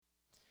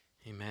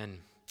Amen.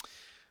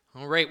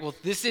 All right, well,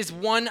 this is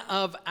one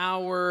of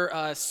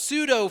our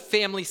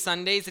pseudo-family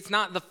Sundays. It's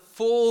not the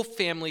full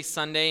family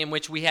Sunday in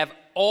which we have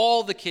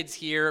all the kids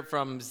here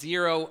from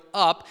 0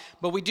 up,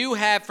 but we do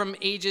have from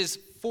ages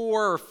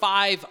 4 or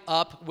 5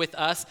 up with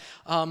us.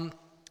 And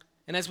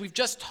as we've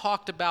just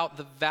talked about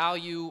the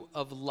value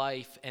of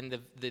life and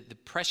the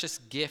precious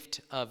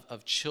gift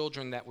of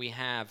children that we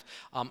have,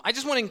 I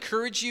just want to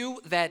encourage you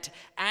that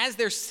as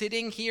they're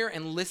sitting here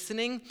and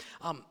listening,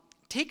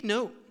 take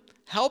note.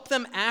 Help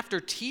them after.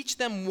 Teach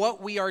them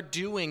what we are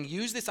doing.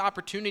 Use this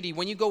opportunity.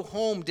 When you go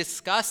home,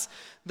 discuss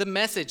the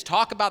message.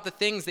 Talk about the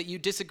things that you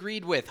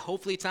disagreed with.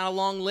 Hopefully it's not a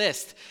long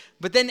list.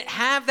 But then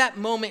have that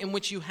moment in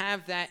which you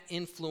have that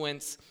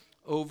influence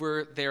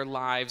over their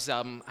lives.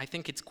 I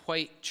think it's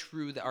quite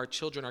true that our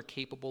children are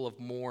capable of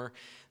more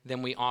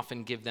than we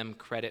often give them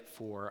credit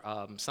for.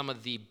 Some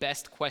of the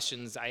best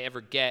questions I ever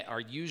get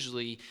are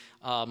usually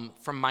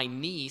from my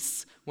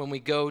niece when we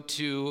go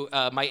to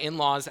my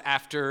in-laws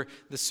after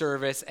the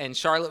service, and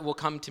Charlotte will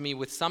come to me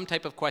with some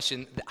type of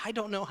question that I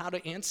don't know how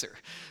to answer.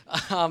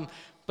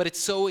 But it's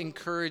so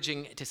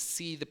encouraging to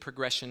see the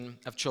progression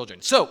of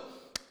children. So,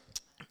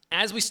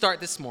 as we start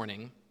this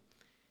morning,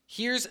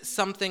 here's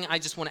something I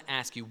just want to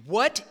ask you.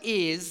 What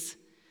is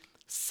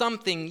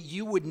something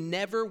you would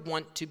never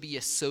want to be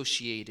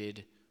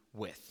associated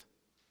with?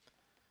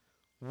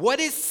 What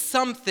is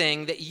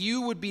something that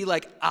you would be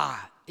like,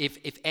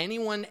 if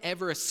anyone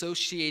ever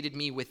associated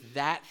me with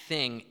that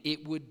thing,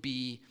 it would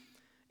be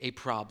a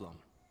problem?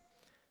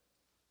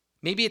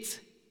 Maybe it's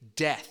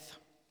death.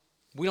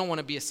 We don't want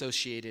to be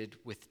associated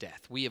with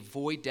death. We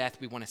avoid death.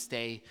 We want to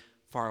stay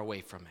far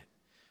away from it.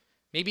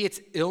 Maybe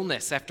it's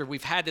illness after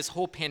we've had this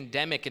whole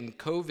pandemic and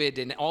COVID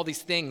and all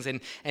these things.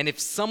 And if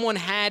someone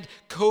had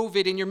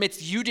COVID in your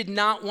midst, you did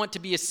not want to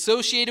be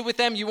associated with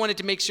them. You wanted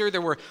to make sure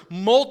there were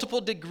multiple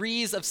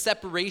degrees of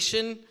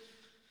separation.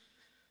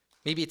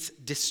 Maybe it's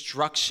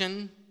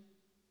destruction.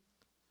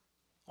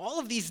 All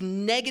of these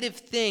negative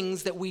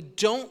things that we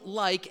don't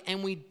like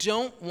and we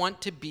don't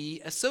want to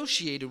be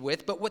associated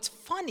with. But what's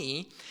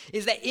funny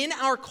is that in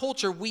our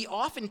culture, we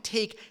often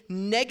take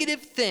negative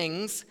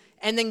things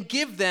and then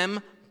give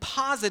them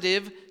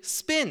positive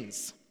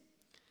spins.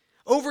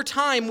 Over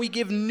time, we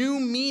give new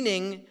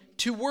meaning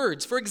to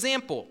words. For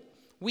example,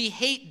 we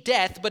hate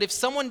death, but if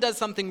someone does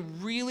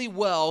something really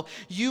well,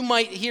 you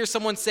might hear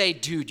someone say,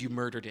 "Dude, you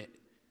murdered it.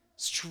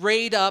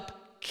 Straight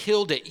up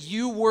killed it.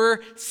 You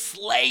were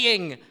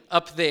slaying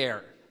up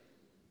there."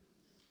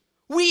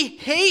 We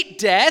hate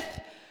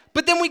death,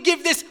 but then we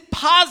give this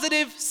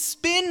positive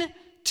spin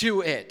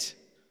to it.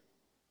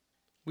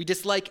 We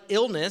dislike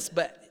illness,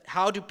 but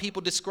how do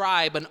people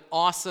describe an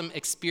awesome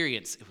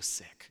experience? It was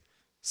sick.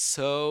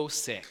 So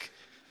sick.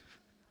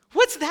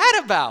 What's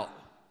that about?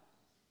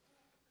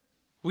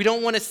 We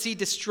don't want to see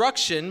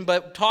destruction,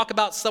 but talk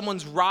about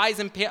someone's rise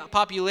in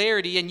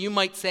popularity, and you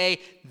might say,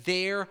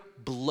 they're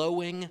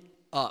blowing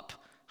up.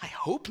 I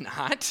hope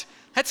not.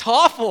 That's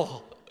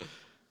awful.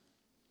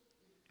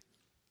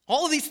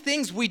 All of these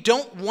things we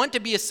don't want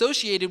to be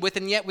associated with,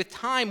 and yet with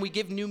time we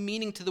give new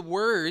meaning to the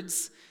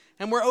words,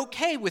 and we're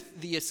okay with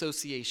the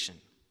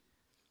association.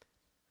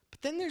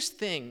 Then there's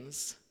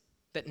things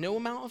that no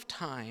amount of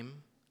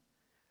time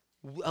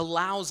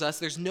allows us,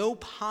 there's no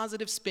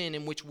positive spin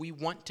in which we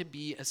want to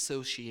be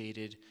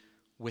associated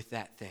with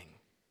that thing.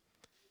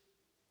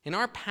 In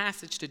our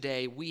passage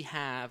today, we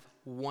have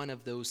one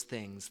of those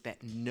things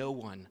that no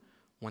one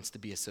wants to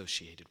be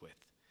associated with.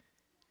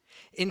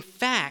 In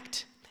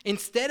fact,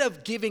 instead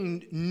of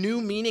giving new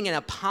meaning and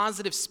a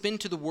positive spin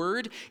to the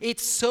word,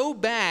 it's so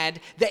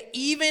bad that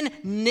even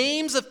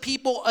names of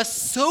people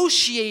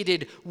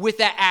associated with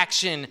that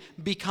action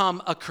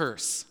become a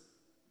curse.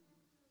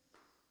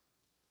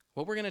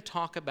 What we're going to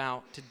talk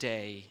about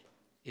today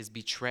is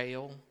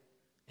betrayal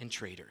and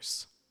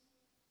traitors.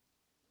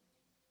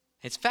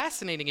 It's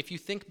fascinating if you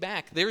think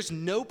back. There's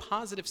no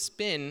positive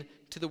spin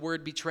to the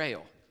word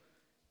betrayal.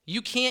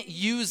 You can't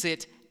use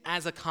it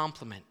as a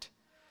compliment.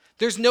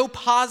 There's no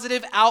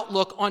positive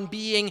outlook on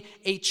being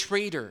a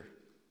traitor.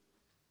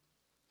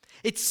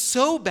 It's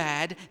so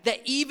bad that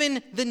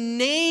even the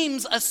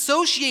names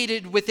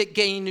associated with it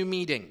gain new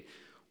meaning.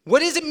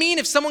 What does it mean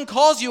if someone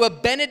calls you a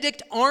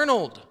Benedict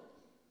Arnold?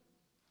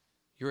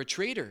 You're a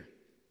traitor.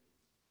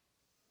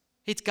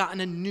 It's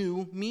gotten a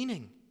new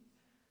meaning.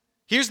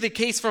 Here's the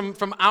case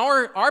from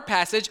our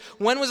passage.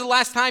 When was the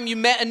last time you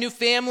met a new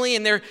family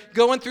and they're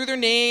going through their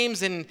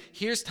names, and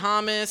here's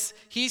Thomas,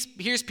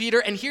 here's Peter,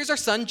 and here's our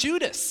son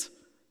Judas?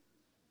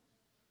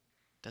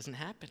 Doesn't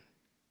happen.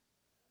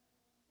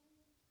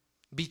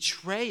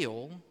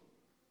 Betrayal,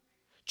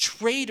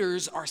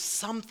 traitors are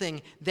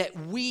something that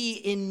we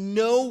in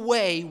no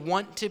way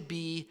want to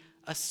be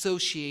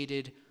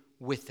associated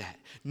with that.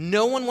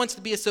 No one wants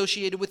to be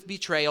associated with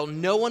betrayal.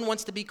 No one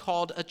wants to be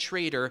called a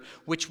traitor,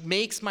 which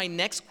makes my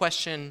next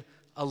question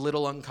a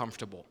little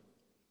uncomfortable,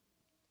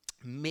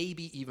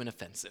 maybe even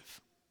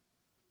offensive.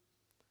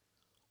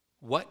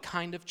 What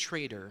kind of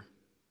traitor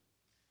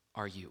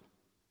are you?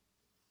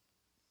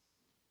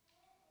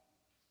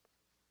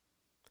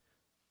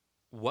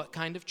 What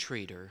kind of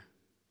traitor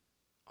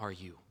are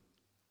you?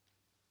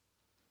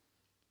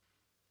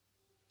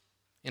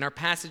 In our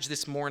passage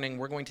this morning,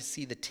 we're going to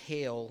see the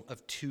tale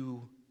of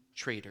two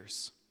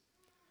traitors.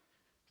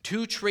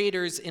 Two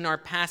traitors in our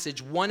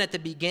passage, one at the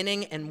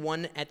beginning and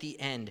one at the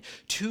end.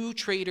 Two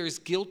traitors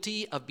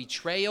guilty of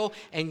betrayal,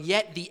 and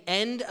yet the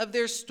end of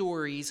their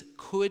stories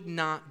could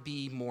not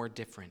be more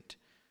different.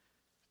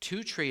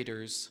 Two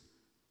traitors,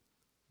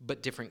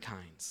 but different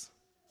kinds.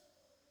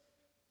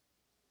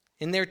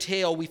 In their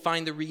tale, we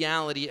find the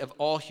reality of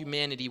all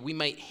humanity. We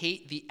might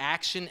hate the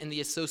action and the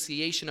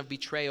association of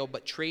betrayal,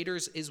 but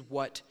traitors is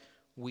what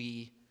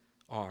we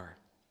are.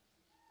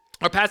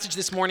 Our passage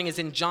this morning is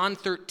in John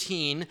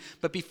 13,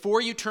 but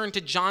before you turn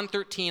to John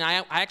 13,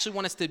 I actually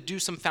want us to do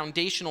some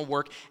foundational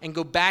work and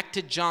go back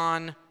to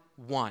John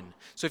 1.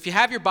 So if you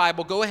have your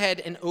Bible, go ahead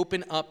and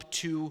open up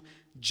to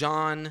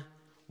John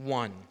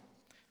 1.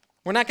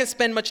 We're not going to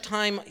spend much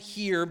time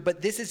here,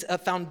 but this is a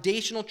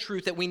foundational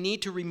truth that we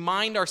need to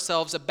remind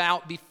ourselves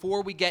about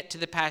before we get to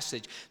the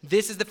passage.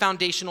 This is the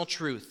foundational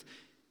truth.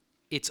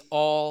 It's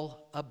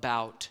all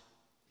about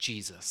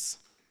Jesus.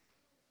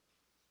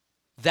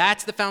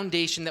 That's the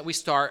foundation that we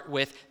start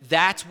with.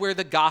 That's where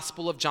the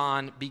Gospel of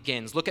John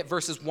begins. Look at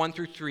verses 1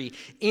 through 3.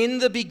 In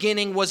the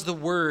beginning was the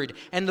Word,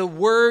 and the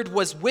Word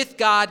was with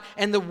God,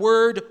 and the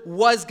Word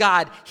was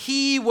God.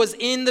 He was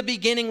in the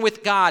beginning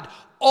with God.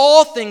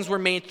 All things were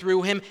made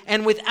through him,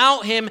 and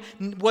without him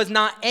was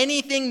not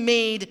anything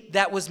made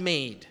that was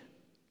made.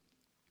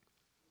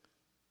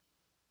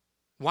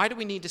 Why do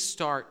we need to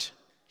start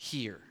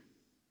here?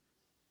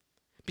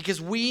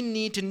 Because we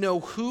need to know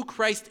who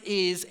Christ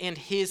is and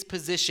his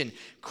position.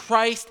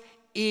 Christ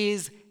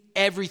is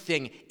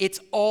everything. It's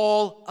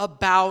all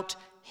about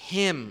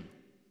him.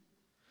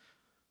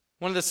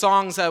 One of the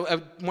songs,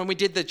 when we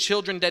did the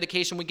children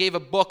dedication, we gave a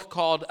book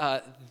called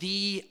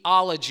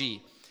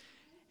Theology.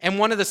 And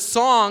one of the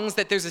songs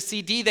that there's a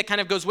CD that kind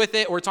of goes with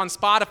it, or it's on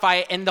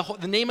Spotify, and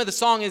the name of the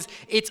song is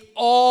It's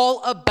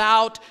All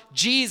About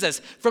Jesus.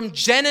 From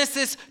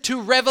Genesis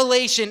to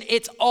Revelation,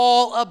 it's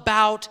all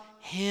about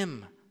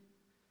him.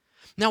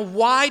 Now,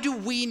 why do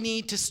we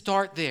need to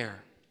start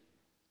there?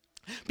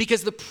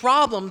 Because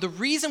the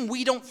reason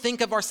we don't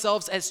think of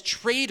ourselves as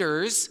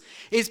traitors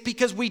is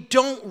because we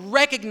don't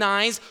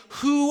recognize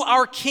who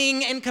our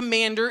king and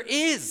commander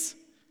is.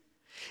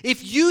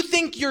 If you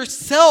think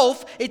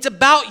yourself, it's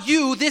about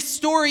you, this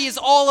story is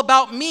all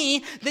about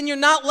me, then you're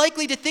not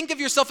likely to think of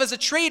yourself as a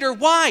traitor.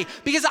 Why?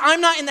 Because I'm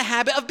not in the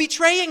habit of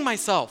betraying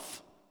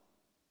myself.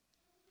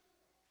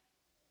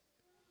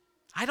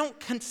 I don't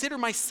consider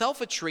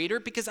myself a traitor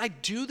because I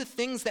do the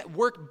things that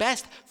work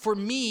best for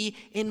me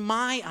in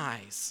my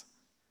eyes.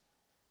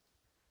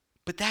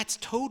 But that's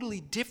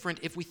totally different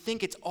if we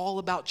think it's all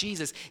about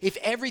Jesus. If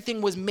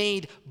everything was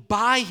made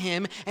by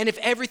him, and if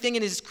everything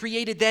is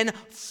created then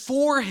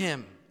for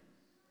him.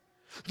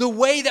 The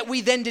way that we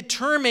then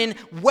determine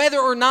whether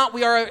or not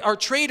we are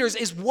traitors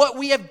is what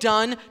we have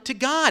done to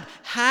God.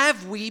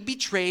 Have we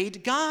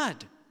betrayed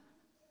God?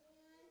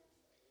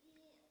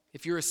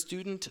 If you're a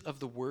student of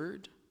the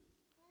Word,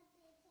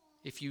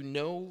 if you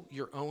know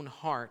your own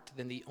heart,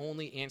 then the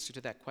only answer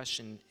to that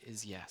question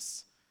is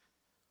yes.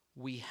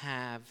 We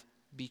have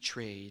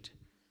betrayed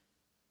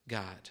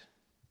God.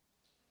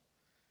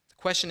 The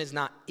question is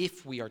not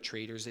if we are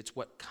traitors, it's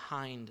what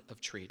kind of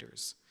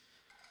traitors.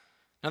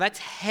 Now that's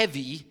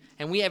heavy,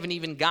 and we haven't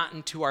even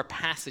gotten to our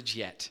passage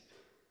yet.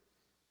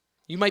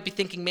 You might be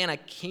thinking, man, I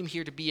came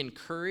here to be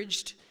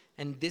encouraged,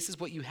 and this is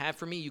what you have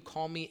for me. You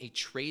call me a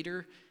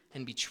traitor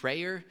and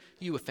betrayer.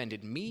 You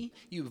offended me.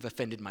 You have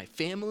offended my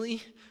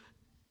family.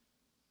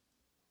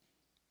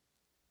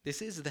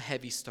 This is the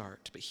heavy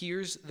start, but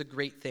here's the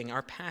great thing.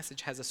 Our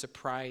passage has a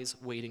surprise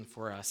waiting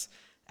for us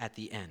at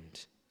the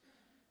end.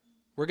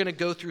 We're going to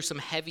go through some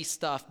heavy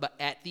stuff, but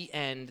at the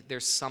end,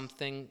 there's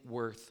something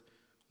worth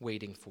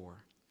waiting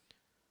for.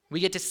 We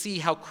get to see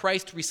how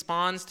Christ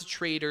responds to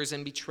traitors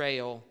and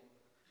betrayal,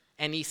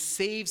 and he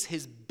saves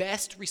his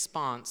best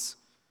response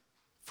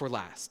for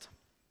last.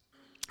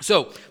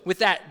 So, with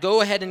that, go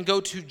ahead and go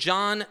to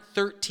John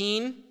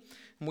 13.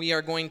 We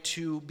are going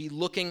to be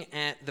looking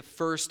at the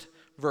first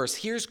verse.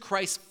 Here's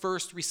Christ's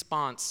first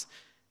response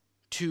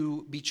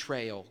to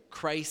betrayal.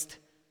 Christ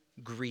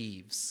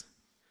grieves.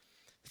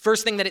 The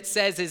first thing that it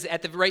says is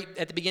at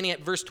the beginning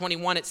at verse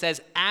 21, it says,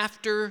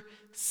 after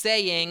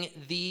saying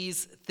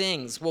these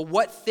things. Well,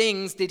 what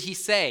things did he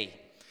say?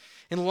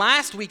 In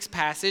last week's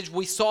passage,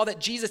 we saw that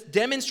Jesus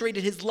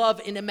demonstrated his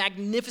love in a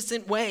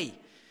magnificent way.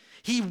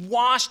 He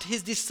washed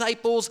his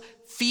disciples'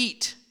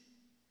 feet,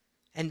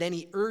 and then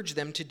he urged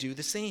them to do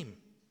the same.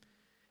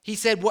 He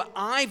said, what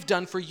I've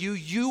done for you,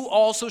 you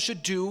also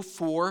should do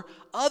for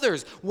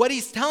others. What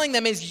he's telling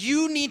them is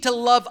you need to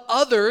love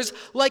others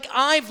like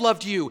I've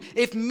loved you.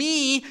 If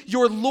me,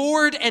 your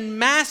Lord and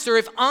Master,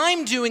 if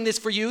I'm doing this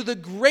for you, the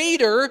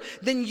greater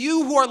than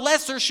you who are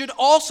lesser should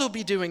also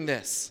be doing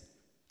this.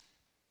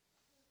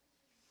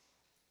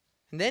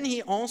 And then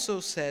he also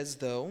says,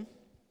 though,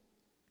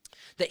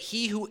 that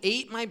he who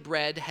ate my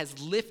bread has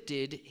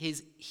lifted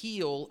his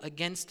heel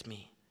against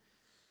me.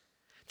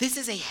 This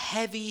is a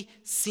heavy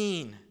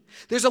scene.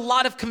 There's a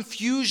lot of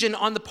confusion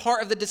on the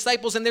part of the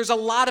disciples, and there's a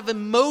lot of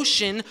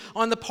emotion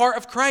on the part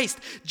of Christ.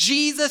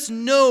 Jesus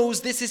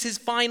knows this is his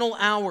final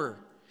hour.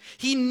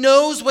 He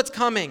knows what's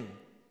coming,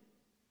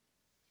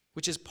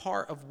 which is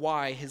part of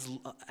why his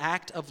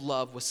act of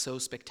love was so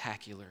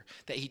spectacular,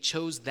 that he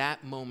chose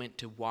that moment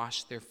to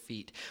wash their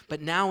feet.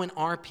 But now in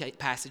our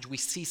passage, we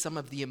see some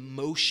of the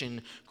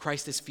emotion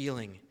Christ is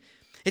feeling.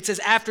 It says,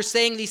 after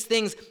saying these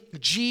things,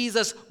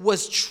 Jesus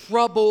was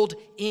troubled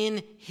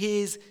in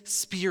his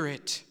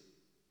spirit.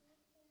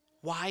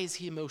 Why is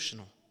he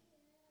emotional?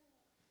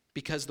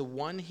 Because the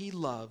one he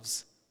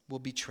loves will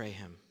betray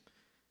him.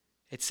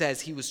 It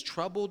says, he was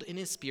troubled in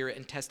his spirit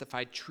and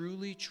testified,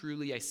 truly,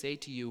 truly, I say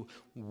to you,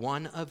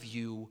 one of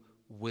you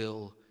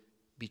will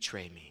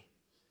betray me.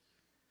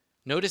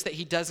 Notice that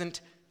he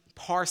doesn't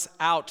parse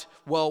out,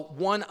 well,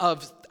 one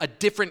of a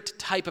different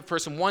type of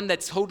person, one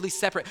that's totally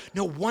separate.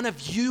 No, one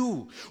of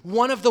you,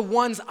 one of the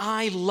ones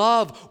I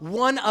love,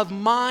 one of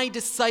my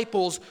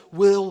disciples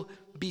will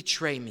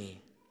betray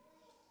me.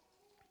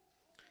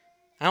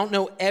 I don't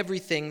know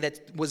everything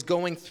that was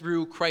going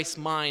through Christ's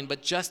mind,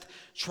 but just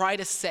try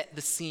to set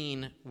the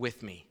scene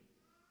with me.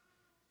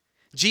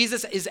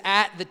 Jesus is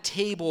at the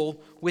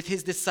table with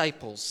his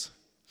disciples.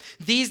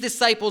 These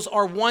disciples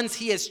are ones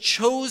he has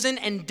chosen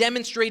and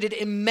demonstrated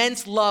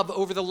immense love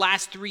over the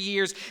last 3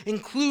 years,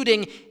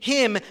 including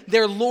him,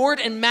 their Lord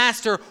and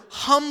Master,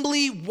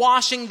 humbly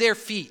washing their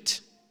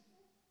feet.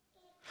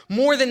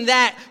 More than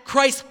that,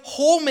 Christ's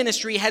whole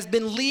ministry has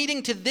been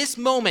leading to this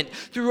moment.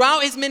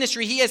 Throughout his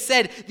ministry, he has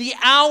said, the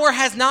hour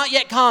has not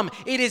yet come.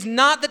 It is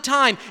not the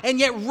time. And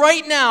yet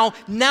right now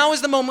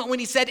is the moment when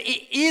he said,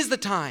 it is the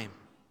time.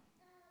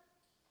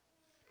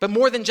 But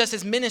more than just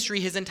his ministry,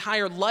 his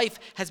entire life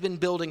has been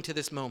building to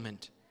this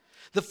moment.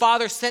 The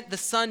Father sent the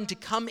Son to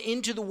come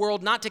into the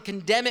world, not to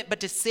condemn it, but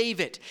to save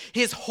it.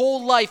 His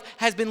whole life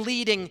has been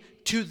leading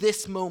to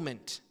this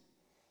moment.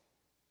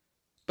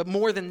 But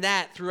more than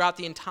that, throughout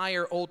the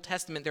entire Old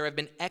Testament, there have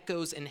been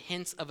echoes and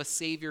hints of a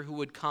Savior who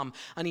would come,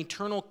 an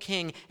eternal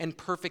King and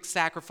perfect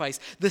sacrifice,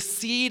 the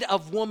seed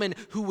of woman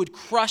who would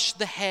crush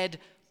the head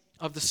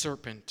of the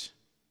serpent.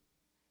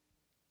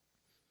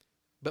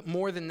 But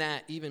more than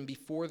that, even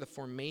before the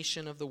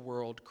formation of the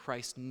world,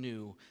 Christ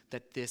knew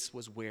that this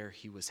was where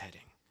he was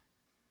heading.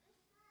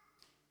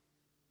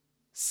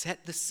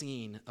 Set the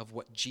scene of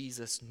what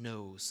Jesus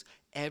knows.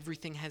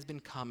 Everything has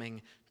been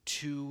coming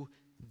to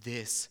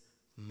this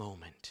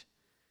moment.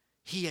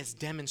 He has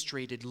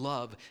demonstrated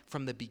love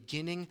from the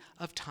beginning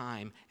of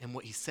time, and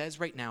what he says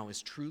right now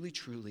is truly,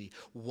 truly,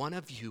 one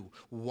of you,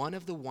 one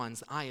of the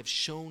ones I have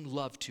shown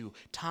love to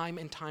time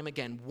and time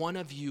again, one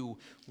of you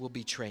will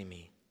betray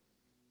me.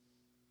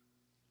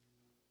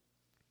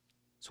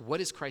 So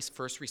what is Christ's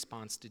first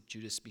response to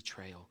Judas'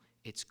 betrayal?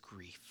 It's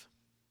grief.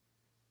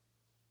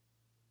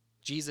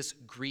 Jesus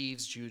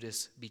grieves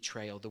Judas'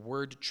 betrayal. The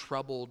word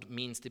troubled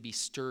means to be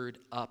stirred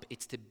up.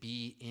 It's to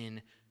be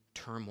in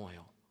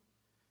turmoil.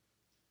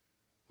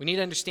 We need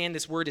to understand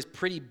this word is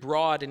pretty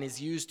broad and is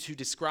used to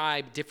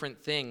describe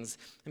different things.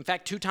 In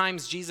fact, 2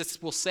 times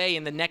Jesus will say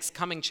in the next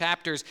coming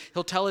chapters,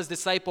 he'll tell his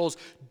disciples,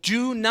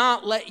 do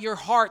not let your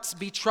hearts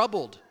be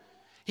troubled.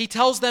 He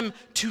tells them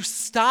to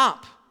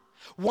stop.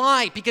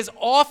 Why? Because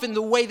often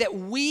the way that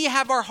we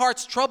have our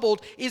hearts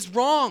troubled is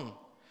wrong.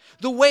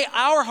 The way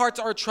our hearts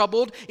are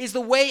troubled is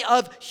the way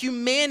of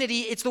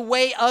humanity. It's the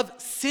way of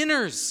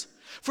sinners.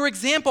 For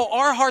example,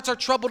 our hearts are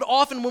troubled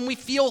often when we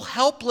feel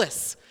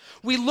helpless.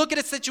 We look at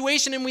a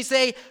situation and we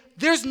say,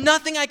 there's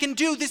nothing I can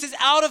do. This is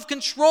out of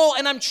control,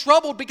 and I'm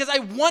troubled because I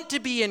want to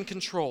be in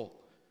control.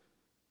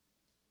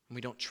 And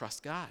we don't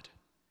trust God.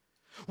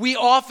 We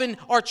often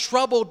are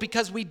troubled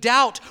because we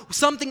doubt.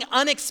 Something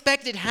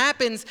unexpected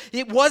happens.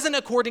 It wasn't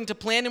according to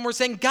plan, and we're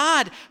saying,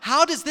 God,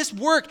 how does this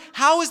work?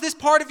 How is this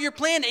part of your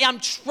plan? I'm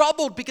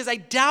troubled because I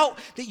doubt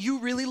that you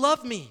really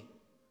love me.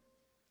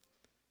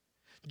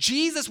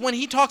 Jesus, when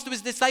he talks to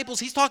his disciples,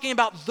 he's talking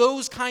about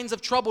those kinds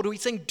of trouble.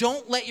 He's saying,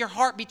 don't let your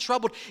heart be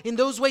troubled in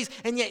those ways.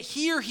 And yet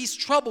here he's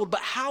troubled,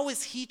 but how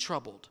is he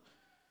troubled?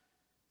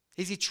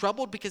 Is he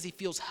troubled because he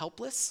feels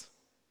helpless?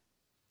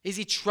 Is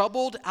he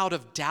troubled out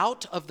of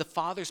doubt of the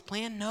Father's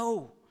plan?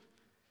 No.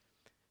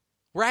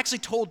 We're actually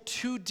told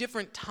 2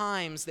 different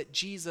times that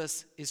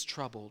Jesus is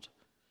troubled.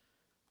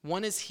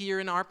 One is here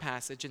in our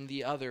passage, and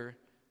the other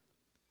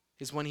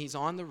is when he's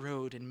on the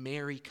road and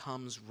Mary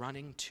comes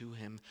running to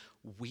him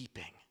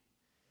weeping.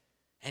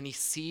 And he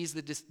sees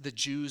the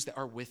Jews that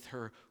are with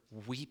her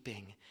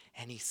weeping,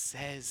 and it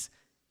says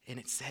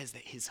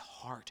that his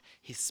heart,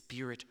 his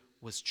spirit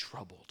was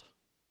troubled.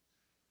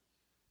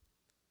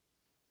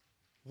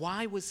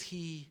 Why was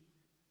he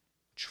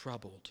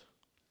troubled?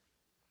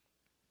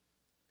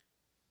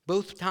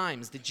 Both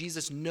times did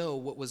Jesus know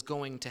what was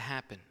going to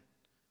happen.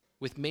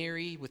 With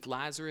Mary, with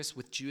Lazarus,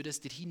 with Judas,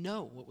 did he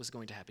know what was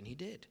going to happen? He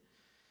did.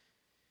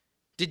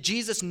 Did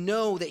Jesus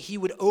know that he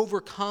would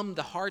overcome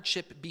the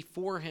hardship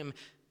before him?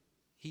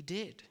 He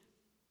did.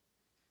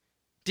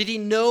 Did he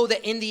know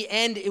that in the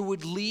end it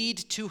would lead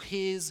to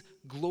his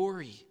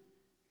glory?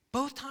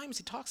 Both times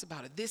he talks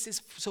about it. This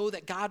is so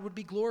that God would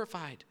be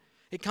glorified.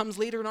 It comes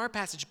later in our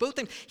passage. Both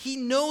times. He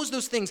knows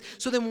those things.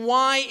 So then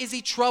why is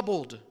he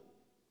troubled?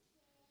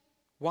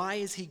 Why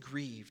is he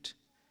grieved?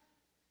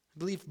 I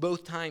believe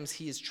both times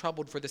he is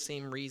troubled for the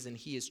same reason.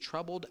 He is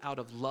troubled out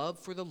of love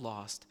for the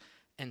lost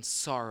and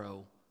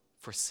sorrow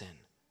for sin.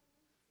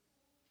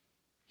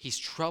 He's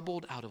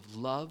troubled out of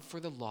love for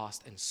the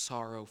lost and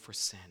sorrow for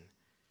sin.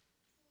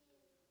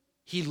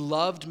 He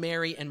loved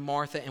Mary and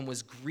Martha and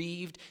was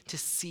grieved to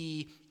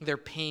see their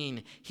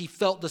pain. He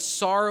felt the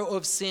sorrow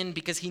of sin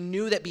because he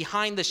knew that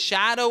behind the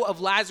shadow of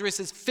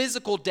Lazarus'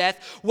 physical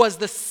death was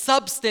the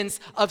substance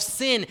of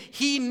sin.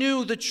 He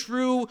knew the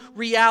true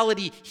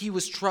reality. He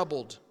was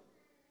troubled.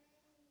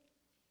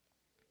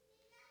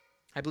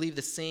 I believe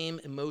the same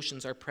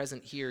emotions are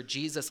present here.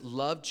 Jesus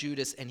loved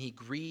Judas and he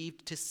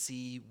grieved to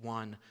see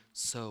one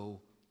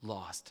so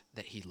lost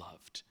that he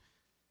loved.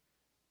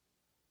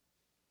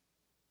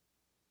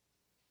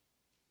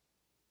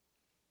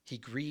 He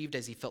grieved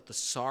as he felt the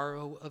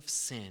sorrow of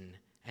sin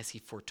as he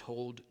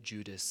foretold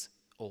Judas'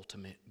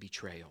 ultimate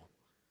betrayal.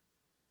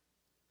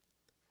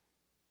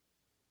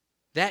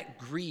 That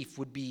grief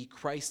would be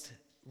Christ's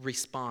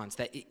response,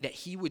 that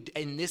he would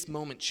in this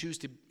moment choose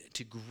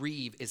to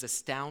grieve is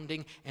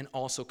astounding and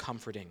also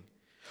comforting.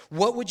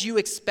 What would you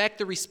expect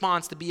the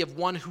response to be of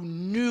one who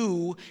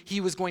knew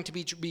he was going to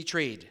be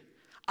betrayed?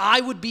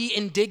 I would be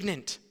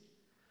indignant.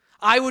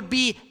 I would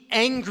be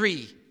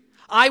angry.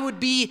 I would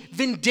be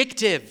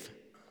vindictive.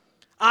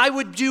 I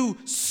would do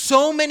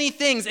so many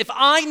things. If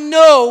I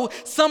know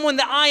someone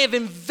that I have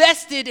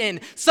invested in,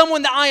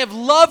 someone that I have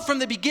loved from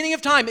the beginning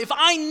of time, if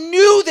I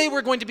knew they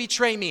were going to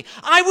betray me,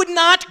 I would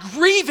not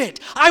grieve it.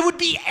 I would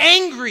be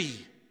angry.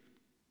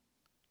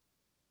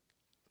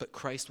 But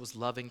Christ was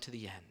loving to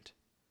the end.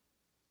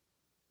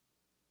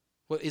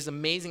 What is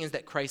amazing is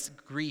that Christ's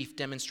grief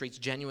demonstrates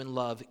genuine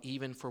love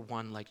even for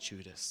one like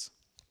Judas.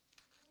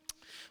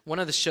 One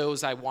of the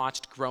shows I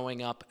watched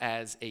growing up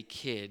as a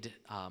kid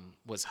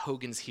was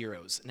Hogan's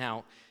Heroes.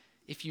 Now,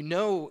 if you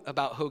know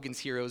about Hogan's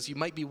Heroes, you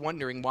might be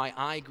wondering why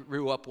I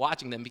grew up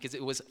watching them, because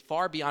it was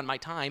far beyond my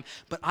time,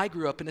 but I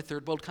grew up in a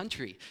third world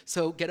country,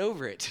 so get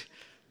over it.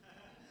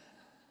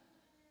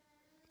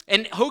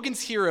 And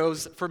Hogan's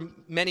Heroes, for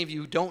many of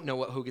you who don't know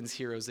what Hogan's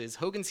Heroes is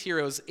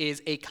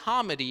a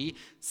comedy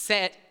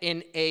set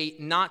in a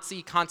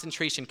Nazi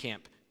concentration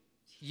camp.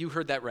 You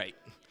heard that right.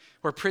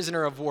 Or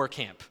prisoner of war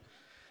camp.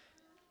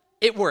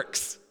 It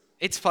works.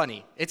 It's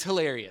funny. It's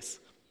hilarious.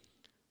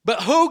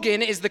 But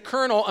Hogan is the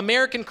colonel,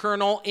 American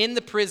colonel in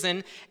the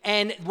prison,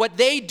 and what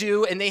they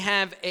do, and they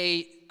have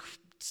a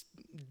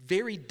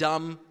very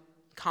dumb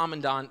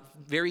commandant,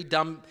 very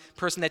dumb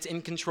person that's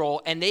in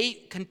control, and they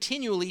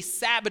continually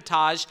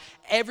sabotage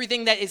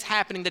everything that is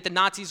happening that the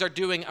Nazis are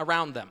doing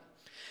around them.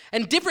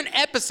 And different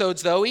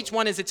episodes, though, each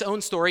one is its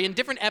own story. In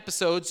different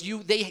episodes,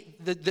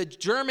 the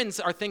Germans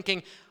are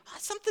thinking,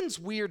 something's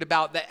weird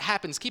about that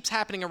keeps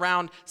happening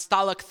around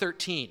Stalag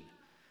 13.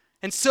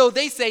 And so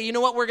they say, you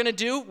know what we're going to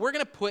do? We're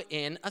going to put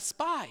in a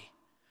spy.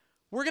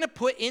 We're going to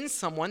put in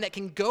someone that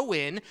can go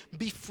in,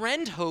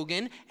 befriend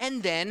Hogan,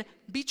 and then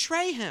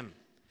betray him.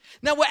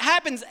 Now, what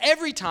happens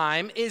every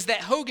time is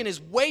that Hogan is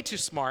way too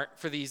smart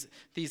for these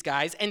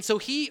guys, and so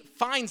he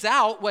finds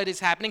out what is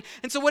happening.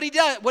 And so what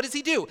does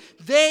he do?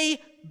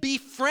 They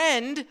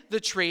befriend the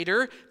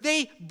traitor.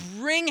 They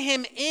bring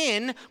him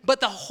in, but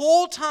the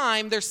whole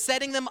time they're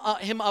setting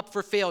him up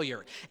for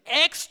failure.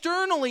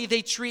 Externally,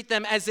 they treat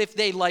them as if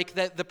they like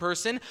the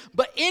person,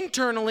 but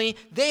internally,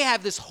 they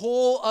have this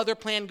whole other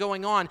plan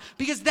going on,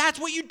 because that's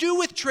what you do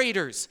with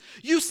traitors.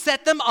 You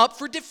set them up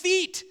for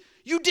defeat.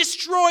 You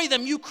destroy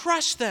them. You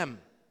crush them.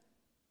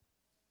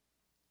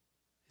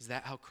 Is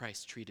that how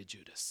Christ treated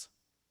Judas?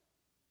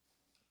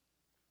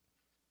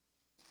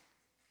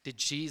 Did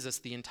Jesus,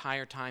 the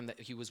entire time that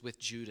he was with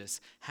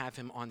Judas, have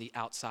him on the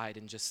outside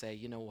and just say,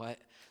 you know what?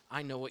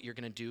 I know what you're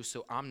going to do,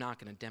 so I'm not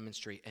going to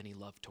demonstrate any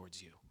love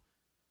towards you.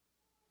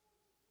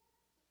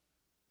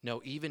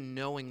 No, even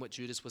knowing what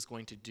Judas was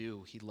going to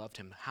do, he loved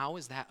him. How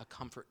is that a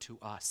comfort to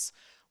us?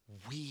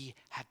 We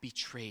have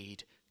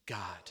betrayed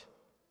God.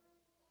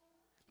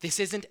 This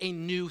isn't a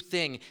new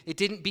thing.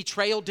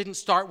 Betrayal didn't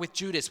start with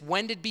Judas.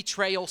 When did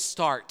betrayal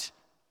start?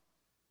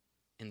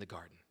 In the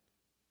garden.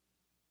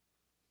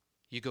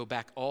 You go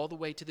back all the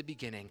way to the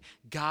beginning.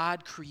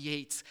 God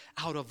creates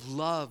out of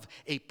love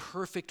a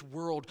perfect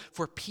world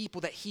for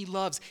people that he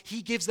loves.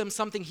 He gives them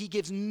something he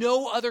gives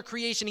no other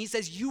creation. He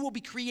says, you will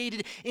be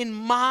created in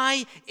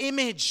my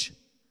image.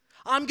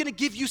 I'm going to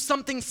give you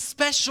something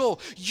special.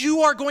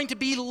 You are going to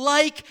be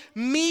like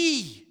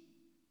me.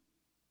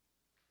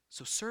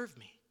 So serve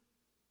me.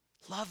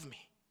 Love me.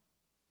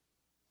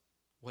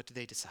 What do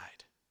they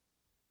decide?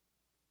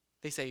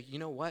 They say, you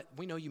know what?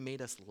 We know you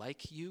made us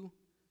like you,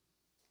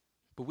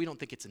 but we don't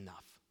think it's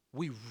enough.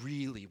 We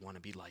really want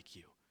to be like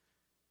you.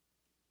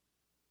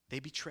 They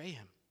betray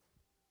him.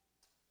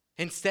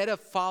 Instead of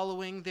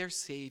following their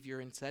Savior,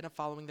 instead of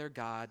following their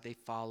God, they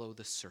follow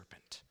the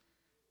serpent.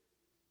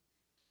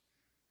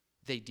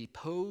 They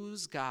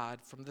depose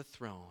God from the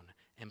throne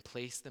and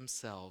place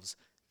themselves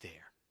there.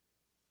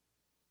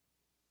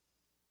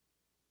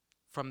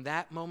 From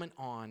that moment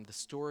on, the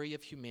story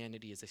of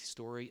humanity is a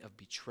story of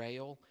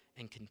betrayal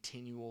and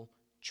continual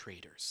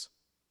traitors.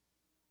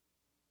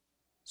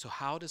 So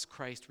how does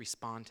Christ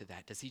respond to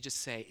that? Does he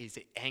just say, is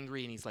it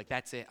angry and he's like,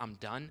 that's it, I'm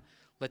done?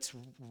 Let's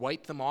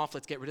wipe them off,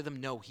 let's get rid of them?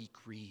 No, he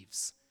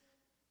grieves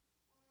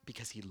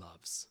because he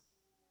loves.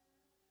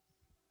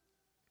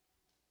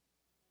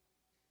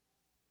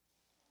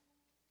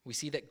 We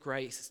see that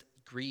Christ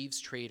grieves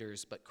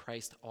traitors, but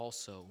Christ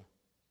also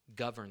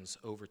governs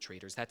over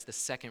traitors. That's the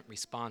second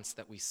response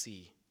that we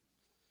see.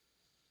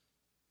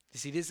 You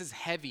see, this is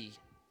heavy,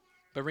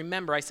 but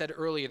remember, I said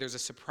earlier, there's a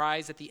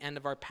surprise at the end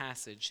of our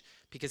passage,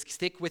 because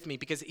stick with me,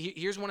 because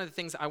here's one of the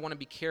things I want to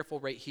be careful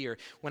right here.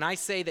 When I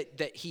say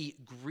that he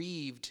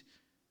grieved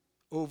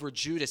over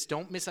Judas,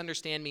 don't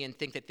misunderstand me and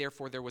think that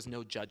therefore there was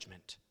no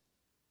judgment.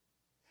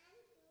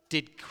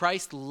 Did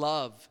Christ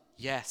love?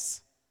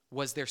 Yes.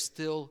 Was there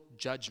still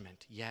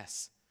judgment?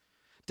 Yes.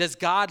 Does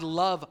God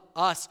love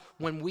us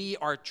when we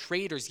are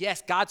traitors?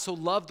 Yes. God so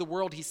loved the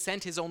world, he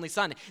sent his only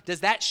son. Does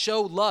that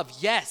show love?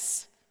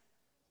 Yes.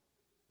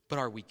 But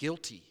are we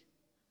guilty?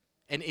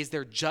 And is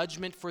there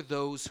judgment for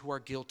those who are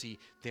guilty?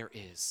 There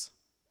is.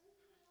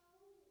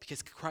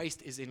 Because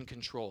Christ is in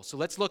control. So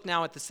let's look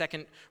now at the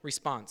second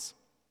response.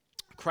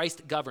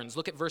 Christ governs.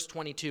 Look at verse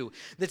 22.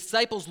 The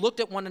disciples looked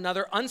at one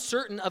another,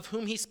 uncertain of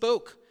whom he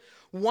spoke.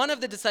 One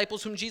of the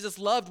disciples whom Jesus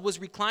loved was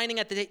reclining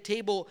at the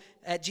table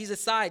at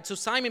Jesus' side. So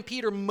Simon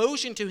Peter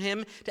motioned to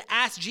him to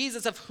ask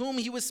Jesus of whom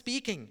he was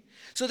speaking.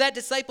 So that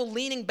disciple,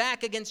 leaning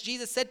back against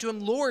Jesus, said to him,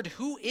 Lord,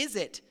 who is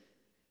it?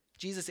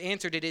 Jesus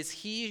answered, it is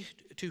he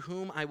to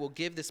whom I will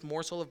give this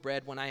morsel of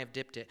bread when I have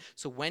dipped it.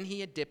 So when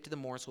he had dipped the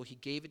morsel, he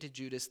gave it to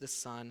Judas, the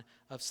son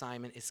of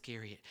Simon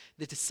Iscariot.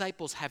 The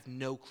disciples have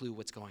no clue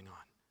what's going on.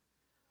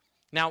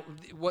 Now,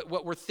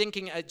 what we're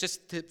thinking,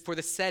 for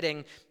the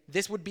setting,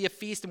 this would be a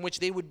feast in which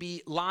they would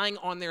be lying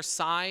on their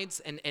sides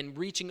and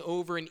reaching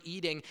over and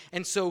eating.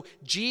 And so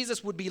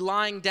Jesus would be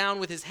lying down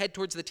with his head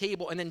towards the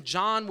table, and then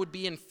John would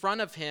be in front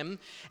of him.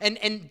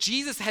 And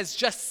Jesus has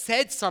just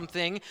said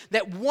something,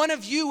 that one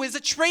of you is a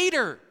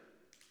traitor.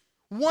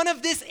 One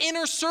of this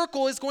inner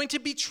circle is going to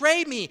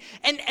betray me.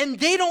 And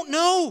they don't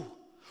know.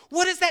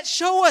 What does that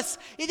show us?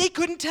 They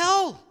couldn't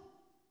tell.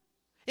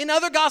 In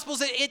other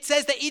Gospels, it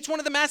says that each one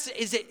of them asks,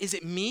 is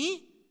it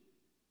me?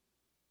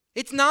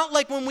 It's not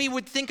like when we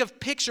would think of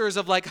pictures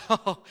of like,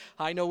 oh,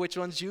 I know which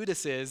one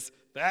Judas is,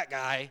 that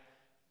guy.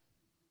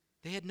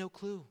 They had no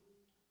clue.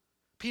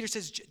 Peter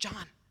says,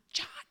 John,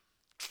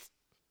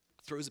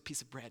 throws a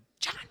piece of bread.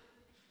 John,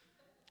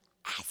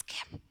 ask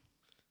him.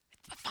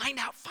 Find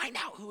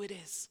out who it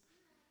is.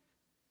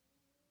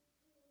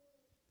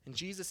 And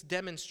Jesus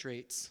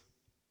demonstrates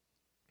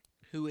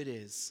who it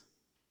is.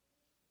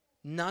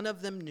 None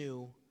of them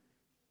knew,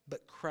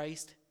 but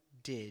Christ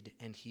did,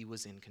 and he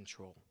was in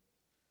control.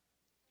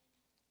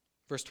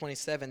 Verse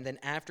 27, then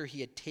after he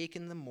had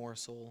taken the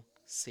morsel,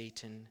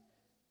 Satan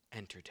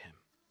entered him.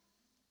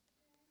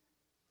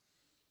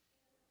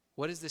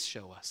 What does this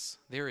show us?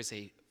 There is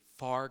a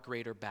far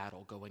greater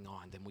battle going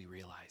on than we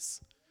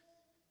realize.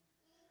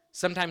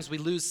 Sometimes we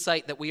lose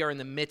sight that we are in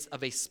the midst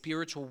of a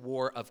spiritual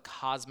war of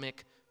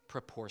cosmic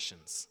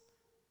proportions.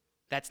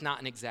 That's not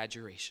an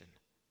exaggeration.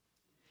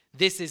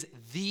 This is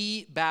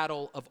the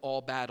battle of all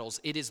battles.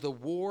 It is the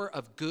war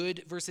of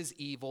good versus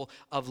evil,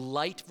 of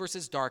light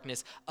versus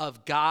darkness,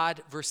 of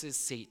God versus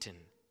Satan.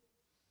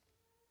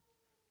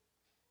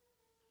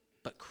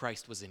 But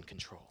Christ was in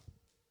control.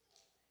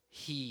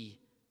 He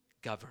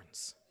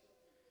governs.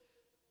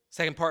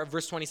 Second part of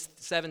verse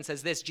 27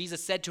 says this,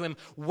 Jesus said to him,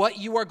 what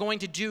you are going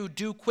to do,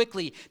 do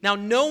quickly. Now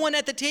no one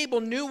at the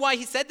table knew why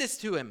he said this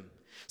to him.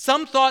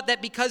 Some thought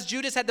that because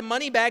Judas had the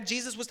money bag,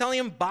 Jesus was telling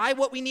him, buy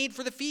what we need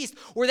for the feast,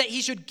 or that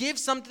he should give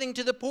something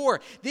to the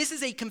poor. This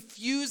is a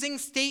confusing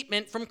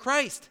statement from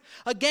Christ.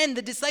 Again,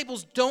 the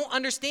disciples don't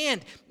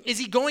understand. Is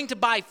he going to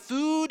buy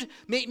food?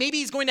 Maybe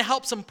he's going to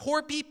help some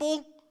poor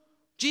people?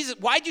 Jesus,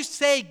 why'd you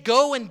say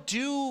go and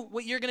do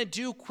what you're going to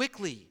do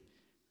quickly?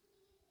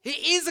 It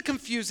is a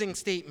confusing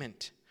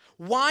statement.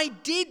 Why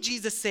did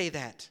Jesus say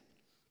that?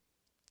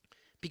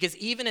 Because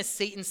even as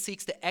Satan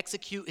seeks to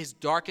execute his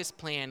darkest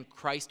plan,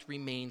 Christ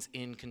remains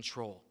in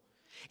control.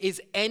 Is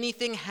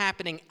anything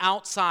happening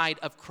outside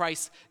of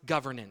Christ's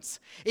governance?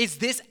 Is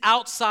this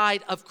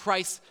outside of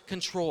Christ's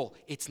control?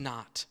 It's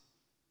not.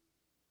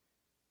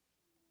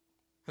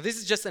 Now, this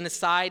is just an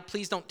aside.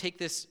 Please don't take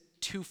this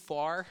too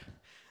far.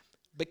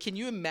 But can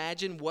you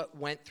imagine what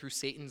went through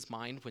Satan's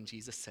mind when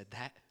Jesus said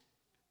that?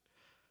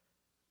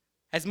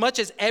 As much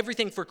as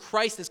everything for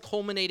Christ is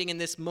culminating in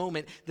this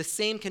moment, the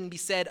same can be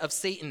said of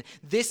Satan.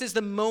 This is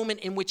the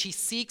moment in which he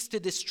seeks to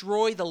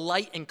destroy the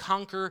light and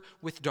conquer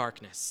with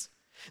darkness.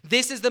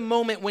 This is the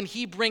moment when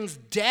he brings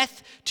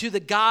death to the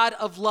God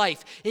of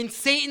life. In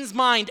Satan's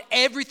mind,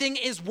 everything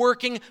is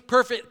working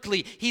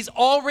perfectly. He's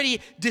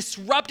already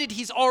disrupted,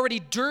 he's already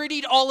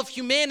dirtied all of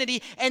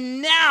humanity,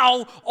 and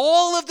now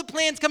all of the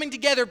plans coming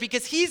together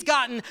because he's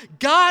gotten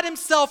God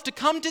himself to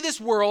come to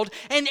this world,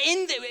 and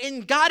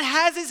God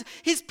has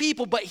his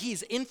people, but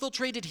he's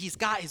infiltrated, he's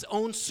got his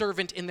own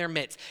servant in their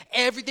midst.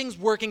 Everything's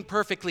working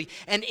perfectly,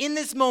 and in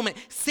this moment,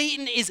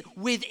 Satan is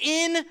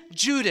within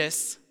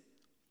Judas.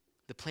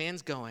 The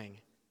plan's going,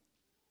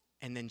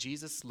 and then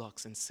Jesus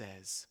looks and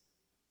says,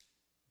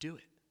 do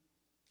it.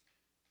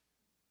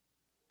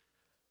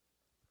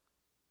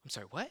 I'm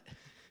sorry, what?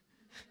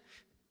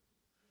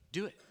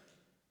 Do it.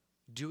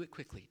 Do it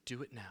quickly.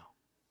 Do it now.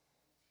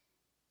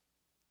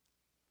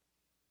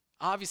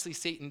 Obviously,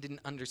 Satan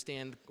didn't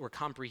understand or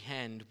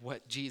comprehend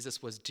what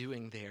Jesus was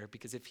doing there,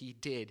 because if he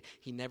did,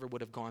 he never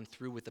would have gone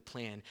through with the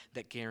plan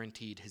that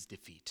guaranteed his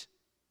defeat.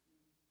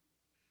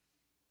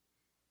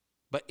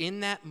 But in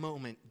that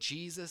moment,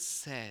 Jesus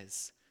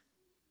says,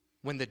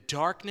 when the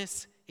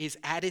darkness is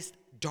at its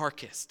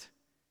darkest,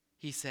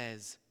 he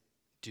says,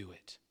 do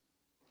it.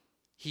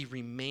 He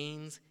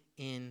remains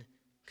in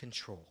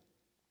control.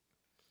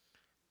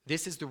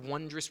 This is the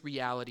wondrous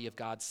reality of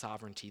God's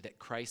sovereignty, that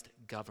Christ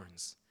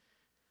governs.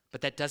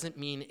 But that doesn't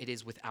mean it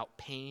is without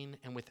pain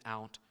and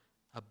without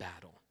a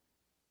battle.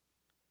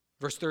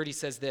 Verse 30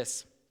 says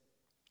this,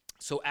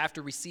 so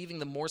after receiving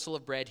the morsel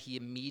of bread, he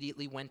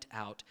immediately went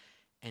out,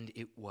 and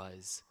it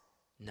was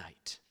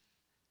night.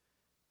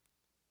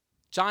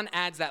 John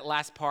adds that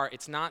last part.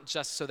 It's not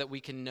just so that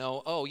we can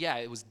know, oh yeah,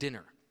 it was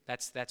dinner.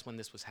 That's when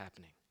this was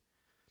happening.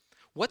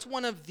 What's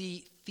one of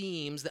the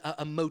themes,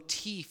 a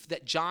motif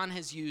that John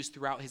has used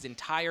throughout his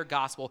entire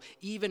gospel,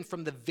 even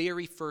from the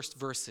very first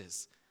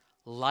verses?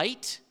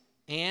 Light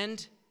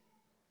and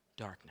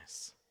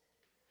darkness.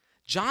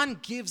 John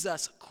gives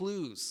us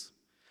clues.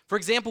 For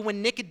example,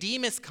 when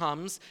Nicodemus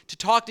comes to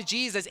talk to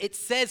Jesus, it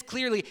says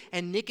clearly,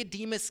 and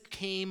Nicodemus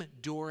came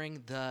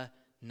during the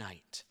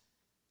night.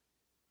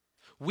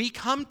 We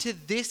come to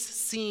this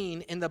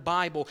scene in the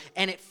Bible,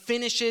 and it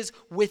finishes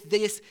with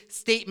this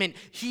statement.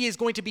 He is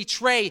going to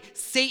betray.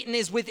 Satan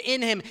is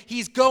within him.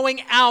 He's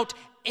going out,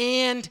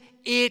 and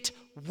it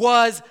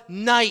was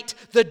night.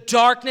 The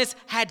darkness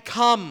had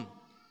come.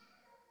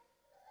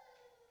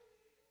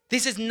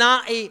 This is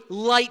not a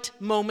light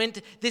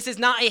moment. This is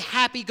not a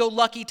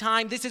happy-go-lucky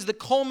time. This is the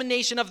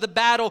culmination of the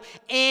battle,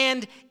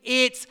 and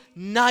it's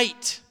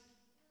night.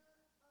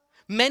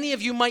 Many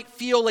of you might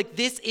feel like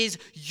this is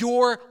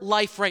your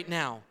life right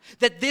now,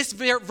 that this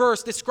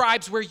verse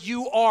describes where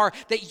you are,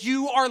 that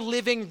you are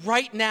living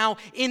right now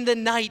in the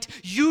night.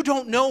 You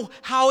don't know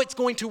how it's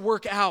going to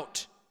work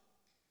out.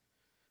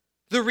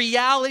 The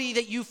reality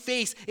that you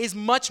face is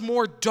much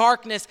more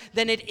darkness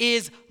than it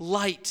is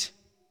light.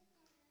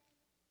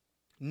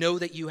 Know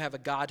that you have a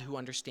God who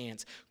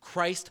understands.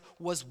 Christ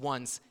was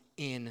once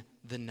in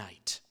the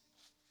night.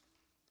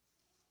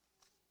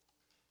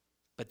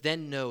 But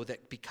then know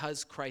that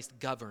because Christ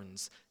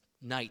governs,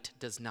 night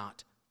does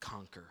not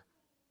conquer.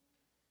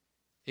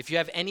 If you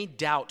have any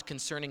doubt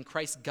concerning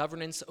Christ's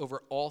governance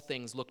over all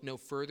things, look no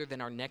further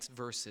than our next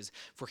verses,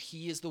 for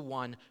he is the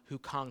one who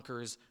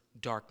conquers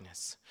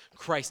darkness.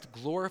 Christ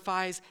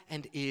glorifies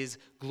and is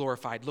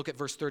glorified. Look at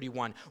verse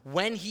 31.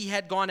 When he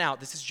had gone out,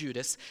 this is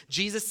Judas,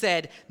 Jesus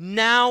said,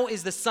 now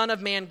is the Son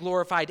of Man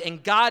glorified,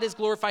 and God is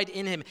glorified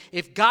in him.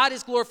 If God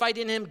is glorified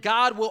in him,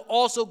 God will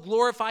also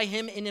glorify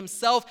him in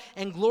himself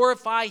and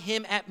glorify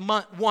him at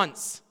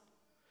once.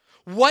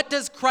 What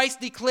does Christ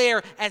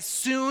declare as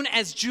soon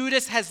as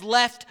Judas has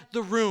left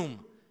the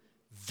room?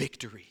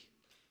 Victory.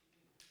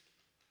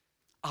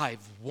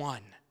 I've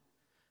won.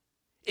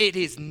 It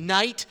is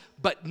night,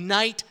 but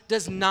night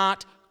does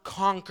not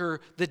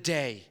conquer the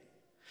day.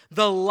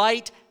 The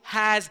light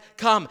has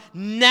come.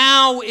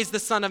 Now is the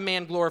Son of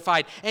Man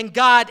glorified, and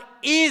God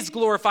is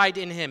glorified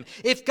in him.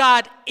 If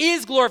God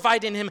is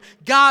glorified in him,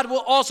 God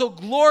will also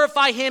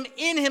glorify him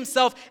in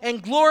himself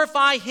and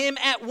glorify him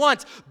at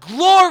once.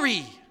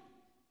 Glory!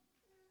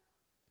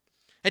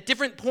 At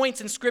different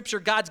points in Scripture,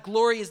 God's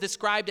glory is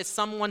described as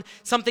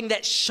something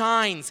that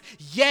shines.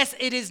 Yes,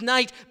 it is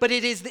night, but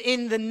it is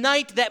in the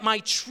night that my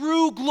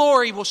true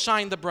glory will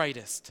shine the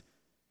brightest.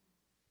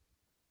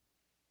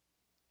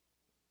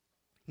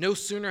 No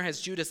sooner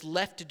has Judas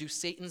left to do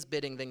Satan's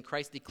bidding than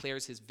Christ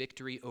declares his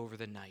victory over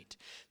the night.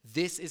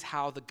 This is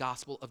how the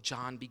Gospel of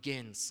John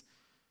begins.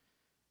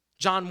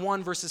 John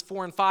 1, verses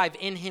 4 and 5,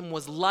 in him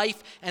was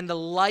life, and the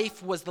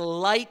life was the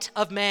light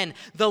of men.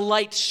 The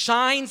light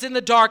shines in the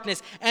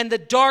darkness, and the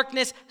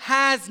darkness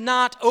has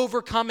not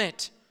overcome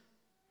it.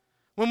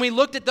 When we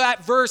looked at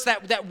that verse,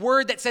 that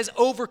word that says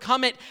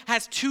overcome it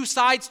has two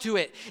sides to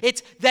it.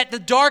 It's that the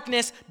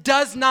darkness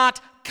does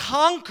not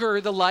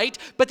conquer the light,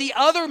 but the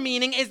other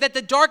meaning is that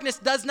the darkness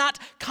does not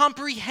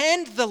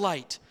comprehend the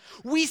light.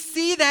 We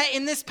see that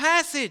in this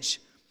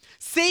passage.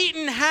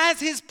 Satan has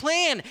his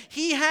plan.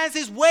 He has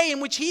his way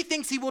in which he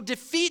thinks he will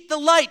defeat the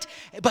light,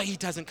 but he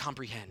doesn't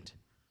comprehend.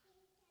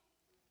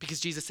 Because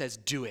Jesus says,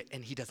 do it,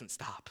 and he doesn't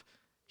stop.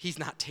 He's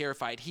not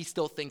terrified. He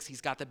still thinks he's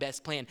got the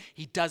best plan.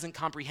 He doesn't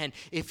comprehend.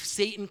 If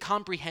Satan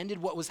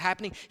comprehended what was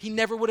happening, he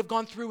never would have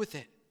gone through with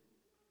it.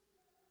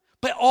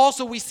 But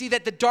also we see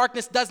that the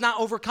darkness does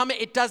not overcome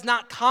it. It does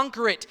not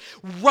conquer it.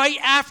 Right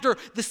after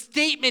the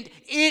statement,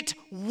 "It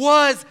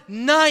was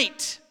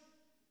night,"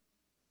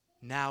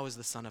 now is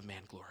the Son of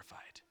Man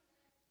glorified.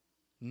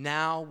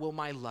 Now will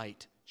my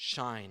light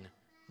shine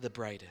the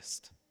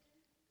brightest.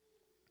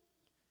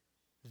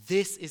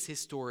 This is his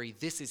story.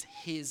 This is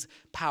his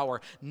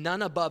power.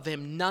 None above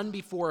him, none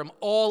before him,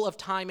 all of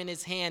time in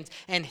his hands.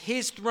 And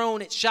his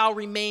throne, it shall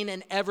remain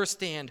and ever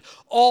stand.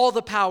 All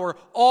the power,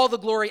 all the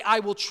glory, I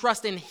will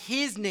trust in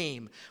his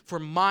name. For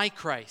my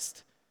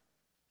Christ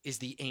is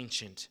the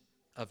Ancient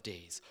of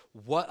Days.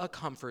 What a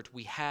comfort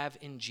we have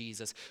in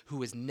Jesus,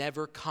 who is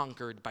never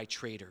conquered by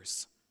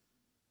traitors.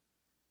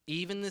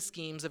 Even the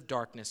schemes of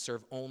darkness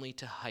serve only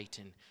to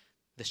heighten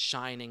the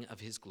shining of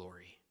his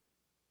glory.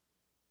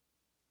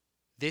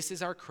 This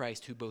is our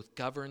Christ who both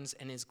governs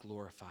and is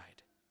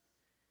glorified.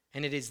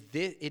 And it is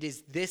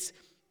this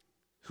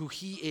who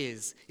he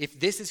is. If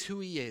this is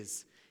who he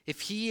is,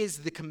 if he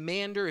is the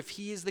commander, if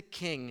he is the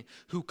king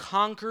who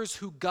conquers,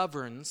 who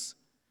governs,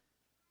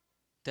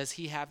 does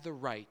he have the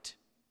right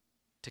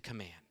to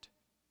command?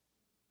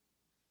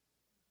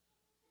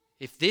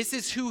 If this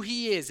is who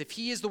he is, if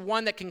he is the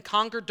one that can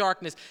conquer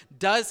darkness,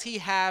 does he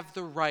have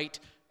the right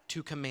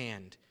to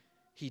command?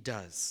 He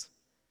does.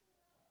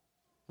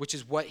 Which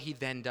is what he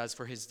then does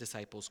for his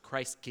disciples.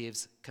 Christ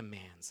gives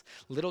commands.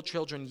 Little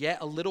children, yet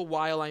a little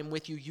while I am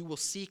with you. You will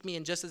seek me.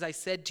 And just as I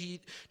said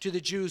to the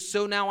Jews,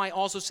 so now I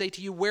also say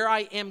to you, where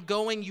I am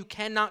going, you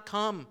cannot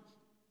come.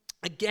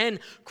 Again,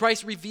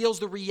 Christ reveals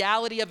the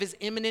reality of his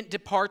imminent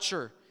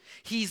departure.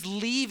 He's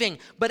leaving,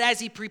 but as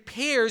he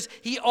prepares,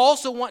 he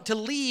also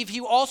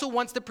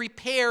wants to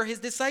prepare his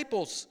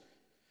disciples.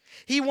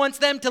 He wants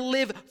them to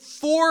live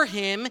for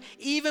him,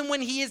 even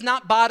when he is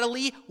not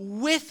bodily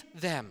with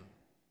them.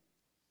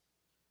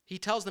 He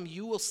tells them,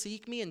 you will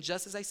seek me, and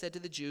just as I said to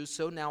the Jews,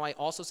 so now I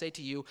also say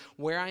to you,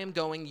 where I am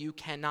going, you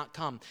cannot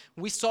come.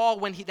 We saw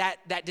when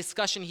that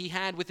discussion he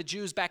had with the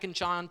Jews back in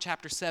John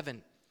chapter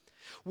 7.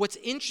 What's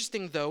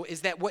interesting, though,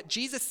 is that what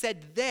Jesus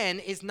said then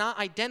is not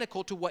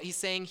identical to what he's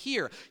saying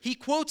here. He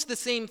quotes the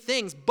same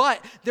things,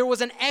 but there was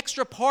an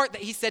extra part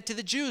that he said to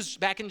the Jews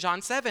back in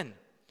John 7.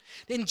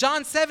 In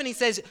John 7, he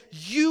says,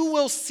 you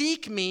will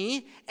seek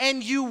me,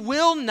 and you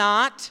will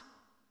not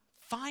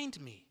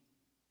find me.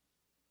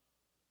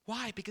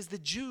 Why? Because the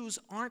Jews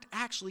aren't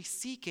actually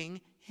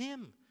seeking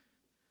him.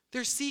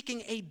 They're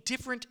seeking a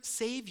different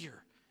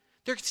Savior.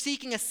 They're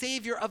seeking a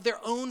Savior of their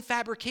own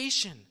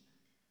fabrication.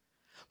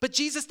 But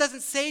Jesus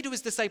doesn't say to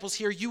his disciples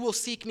here, you will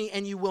seek me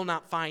and you will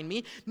not find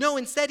me. No,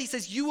 instead he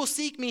says, you will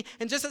seek me,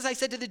 and just as I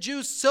said to the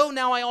Jews, so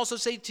now I also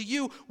say to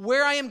you,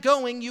 where I am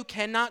going, you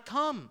cannot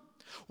come.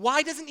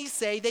 Why doesn't he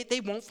say that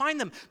they won't find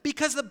them?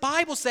 Because the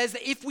Bible says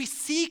that if we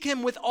seek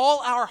him with all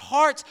our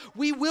hearts,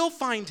 we will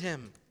find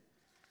him.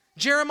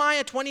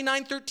 Jeremiah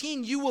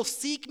 29:13, you will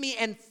seek me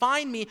and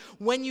find me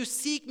when you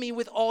seek me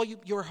with all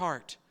your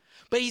heart.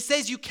 But he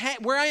says,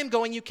 where I am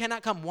going, you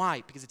cannot come.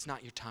 Why? Because it's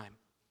not your time.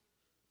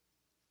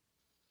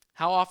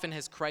 How often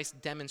has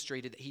Christ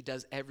demonstrated that he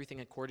does everything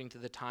according to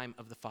the time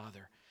of the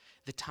Father?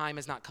 The time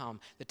has not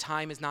come. The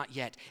time is not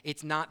yet.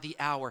 It's not the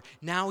hour.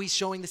 Now he's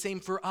showing the same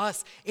for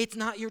us. It's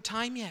not your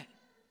time yet.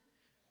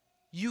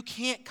 You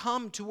can't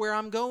come to where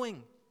I'm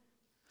going.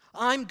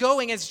 I'm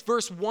going, as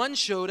verse 1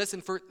 showed us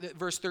in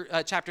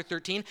chapter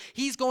 13,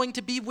 he's going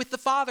to be with the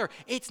Father.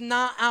 It's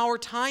not our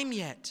time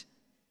yet.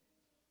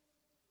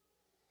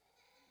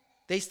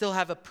 They still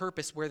have a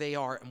purpose where they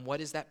are, and what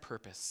is that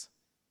purpose?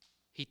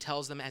 He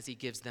tells them as he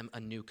gives them a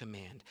new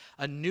command.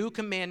 A new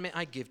commandment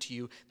I give to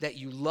you, that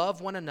you love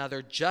one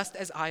another just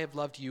as I have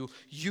loved you.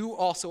 You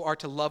also are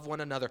to love one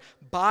another.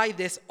 By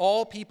this,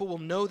 all people will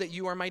know that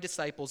you are my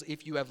disciples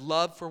if you have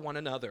love for one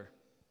another.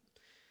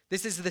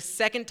 This is the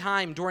second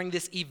time during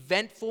this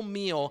eventful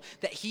meal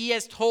that he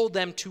has told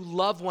them to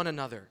love one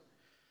another.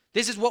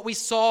 This is what we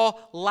saw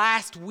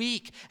last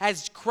week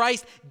as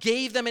Christ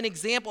gave them an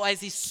example, as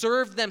he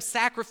served them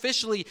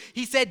sacrificially.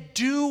 He said,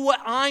 do what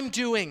I'm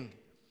doing.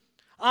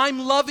 I'm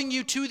loving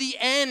you to the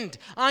end.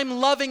 I'm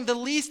loving the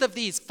least of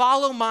these.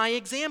 Follow my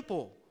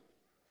example.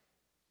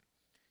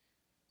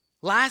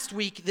 Last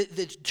week,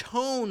 the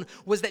tone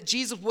was that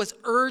Jesus was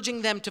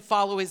urging them to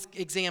follow his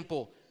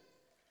example.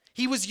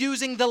 He was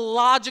using the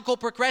logical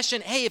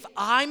progression. Hey, if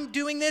I'm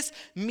doing this,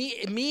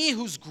 me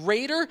who's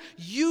greater,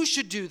 you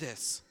should do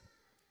this.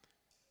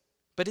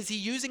 But is he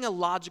using a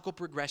logical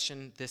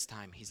progression this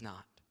time? He's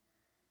not.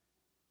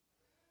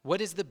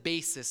 What is the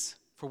basis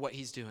for what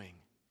he's doing?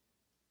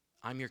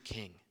 I'm your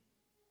king.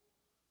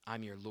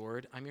 I'm your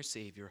Lord. I'm your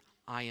Savior.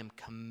 I am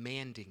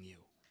commanding you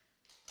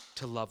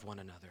to love one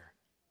another.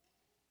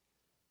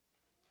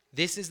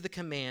 This is the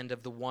command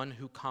of the one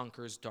who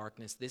conquers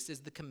darkness. This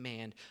is the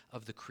command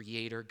of the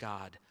Creator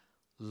God.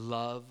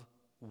 Love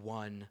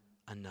one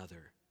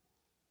another.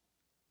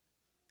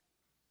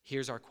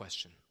 Here's our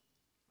question.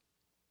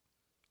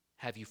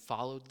 Have you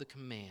followed the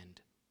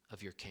command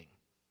of your King?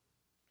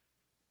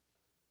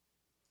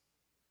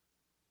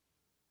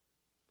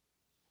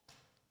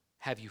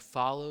 Have you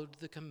followed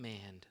the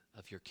command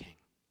of your king?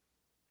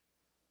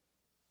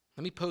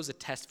 Let me pose a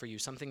test for you,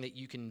 something that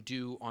you can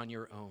do on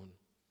your own.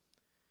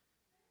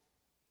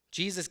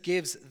 Jesus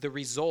gives the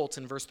results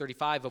in verse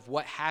 35 of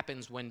what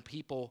happens when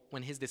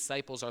his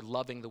disciples are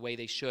loving the way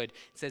they should. It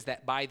says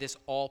that by this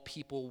all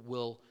people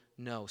will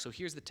know. So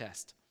here's the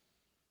test.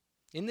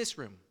 In this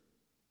room,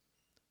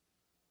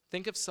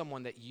 think of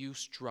someone that you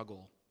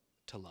struggle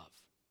to love.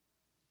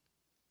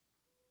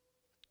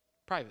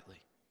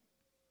 Privately.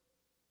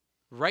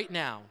 Right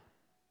now,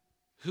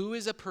 who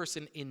is a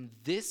person in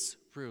this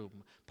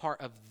room,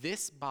 part of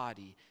this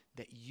body,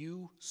 that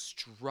you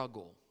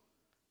struggle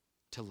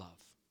to love?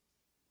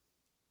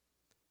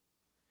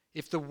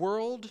 If the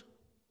world,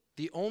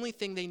 the only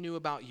thing they knew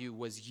about you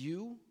was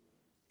you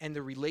and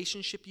the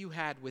relationship you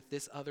had with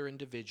this other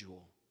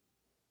individual,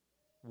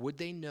 would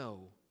they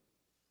know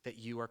that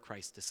you are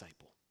Christ's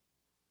disciple?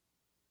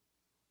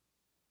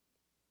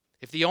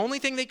 If the only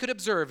thing they could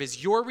observe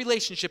is your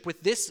relationship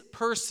with this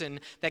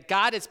person that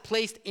God has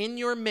placed in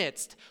your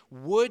midst,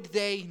 would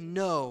they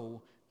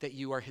know that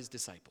you are his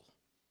disciple?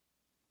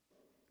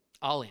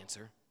 I'll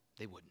answer,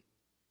 they wouldn't.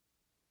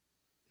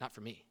 Not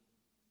for me.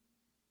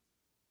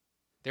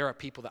 There are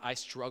people that I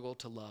struggle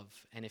to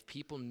love, and if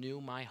people knew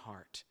my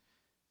heart,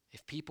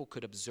 if people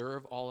could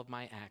observe all of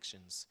my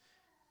actions,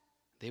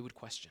 they would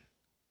question.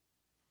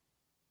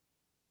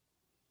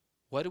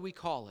 What do we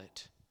call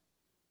it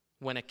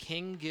when a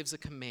king gives a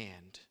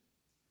command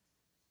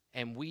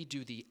and we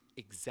do the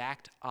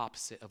exact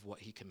opposite of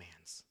what he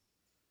commands?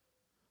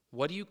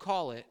 What do you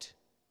call it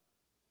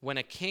when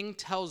a king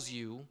tells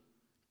you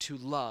to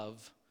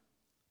love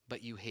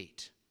but you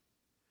hate?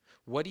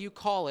 What do you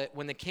call it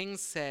when the king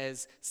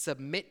says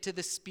submit to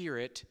the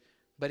Spirit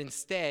but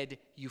instead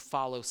you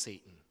follow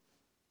Satan?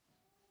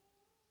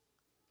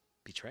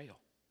 Betrayal.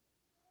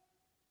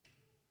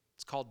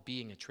 It's called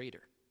being a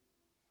traitor.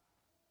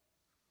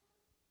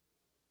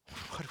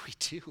 What do we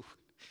do?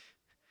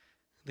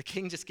 The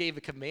king just gave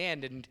a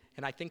command, and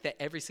I think that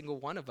every single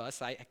one of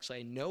us, I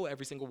know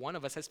every single one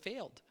of us has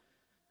failed.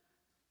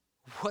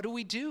 What do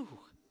we do?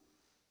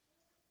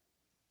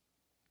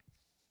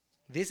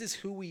 This is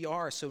who we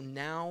are, so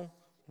now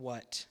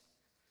what?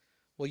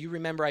 Well, you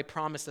remember I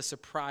promised a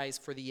surprise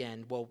for the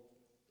end. Well,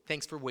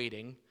 thanks for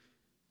waiting.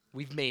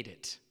 We've made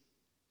it.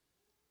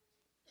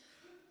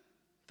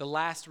 The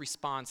last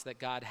response that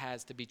God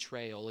has to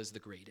betrayal is the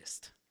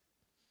greatest.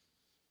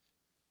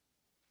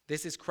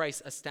 This is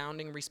Christ's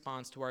astounding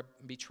response to our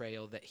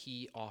betrayal, that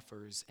he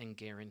offers and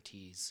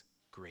guarantees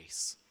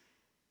grace.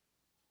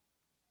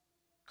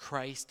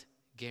 Christ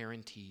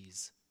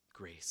guarantees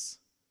grace.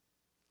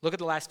 Look at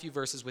the last few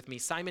verses with me.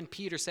 Simon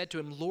Peter said to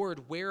him,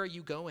 Lord, where are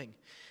you going?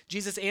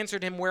 Jesus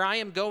answered him, where I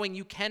am going,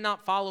 you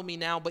cannot follow me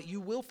now, but you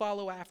will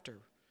follow after.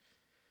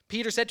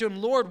 Peter said to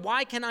him, Lord,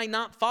 why can I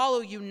not follow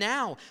you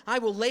now? I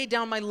will lay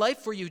down my life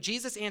for you.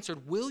 Jesus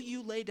answered, will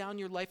you lay down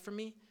your life for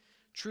me?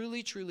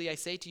 Truly, truly, I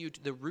say to you,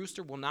 the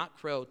rooster will not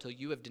crow till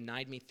you have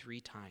denied me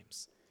 3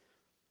 times.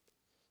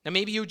 Now,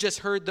 maybe you just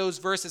heard those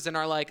verses and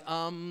are like,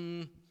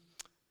 I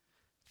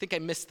think I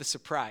missed the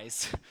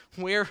surprise.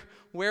 Where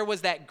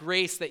was that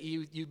grace that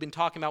you've been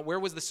talking about? Where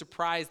was the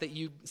surprise that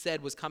you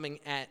said was coming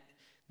at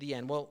the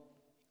end? Well,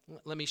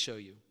 let me show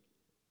you.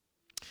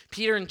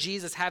 Peter and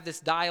Jesus have this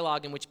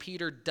dialogue in which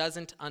Peter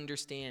doesn't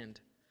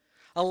understand.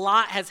 A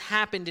lot has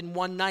happened in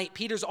one night.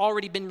 Peter's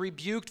already been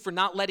rebuked for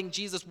not letting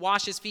Jesus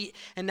wash his feet,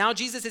 and now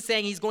Jesus is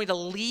saying he's going to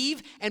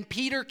leave, and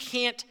Peter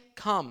can't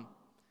come.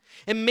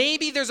 And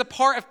maybe there's a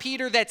part of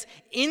Peter that's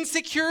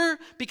insecure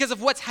because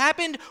of what's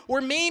happened,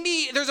 or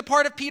maybe there's a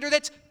part of Peter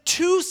that's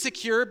too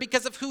secure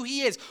because of who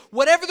he is.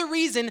 Whatever the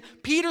reason,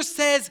 Peter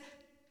says,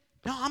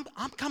 no,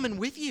 I'm coming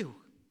with you.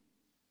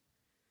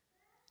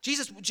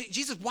 Jesus,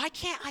 why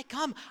can't I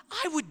come?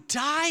 I would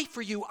die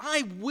for you.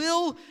 I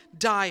will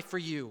die for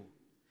you.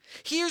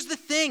 Here's the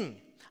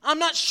thing. I'm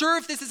not sure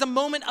if this is a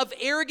moment of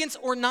arrogance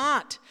or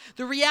not.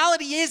 The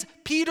reality is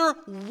Peter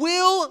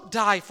will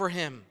die for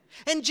him.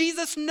 And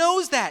Jesus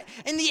knows that.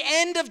 In the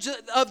end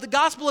of the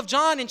Gospel of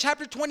John, in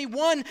chapter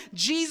 21,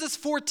 Jesus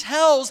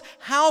foretells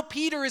how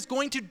Peter is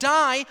going to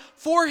die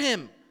for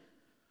him.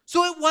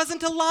 So it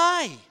wasn't a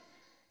lie.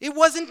 It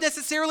wasn't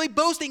necessarily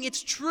boasting.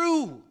 It's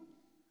true.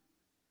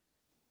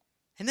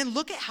 And then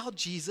look at how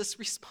Jesus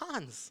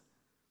responds.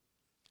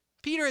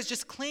 Peter has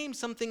just claimed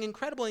something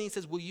incredible, and he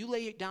says, will you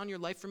lay down your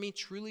life for me?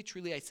 Truly,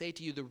 truly, I say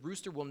to you, the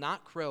rooster will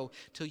not crow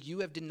till you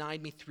have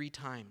denied me 3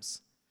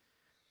 times.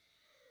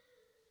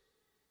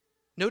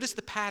 Notice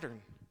the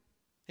pattern.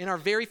 In our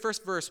very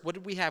first verse, what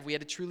did we have? We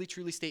had a truly,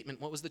 truly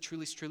statement. What was the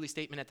truly, truly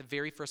statement at the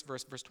very first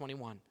verse, verse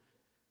 21?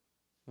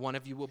 One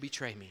of you will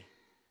betray me.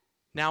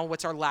 Now,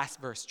 what's our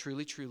last verse?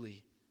 Truly,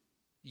 truly,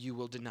 you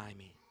will deny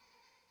me.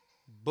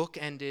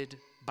 Bookended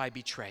by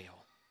betrayal.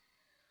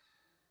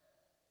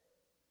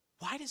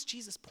 Why does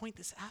Jesus point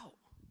this out?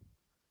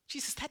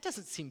 Jesus, that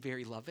doesn't seem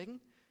very loving.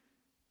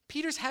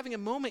 Peter's having a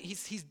moment.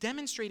 He's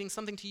demonstrating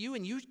something to you,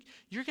 and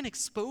you're going to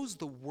expose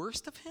the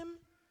worst of him?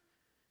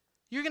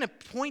 You're going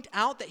to point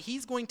out that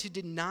he's going to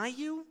deny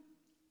you?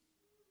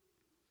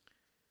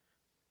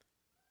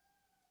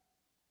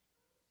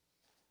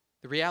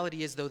 The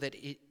reality is, though, that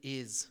it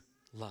is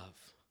love.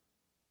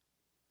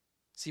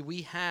 See,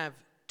 we have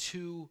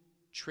two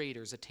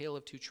traitors, a tale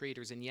of two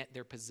traitors, and yet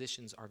their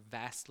positions are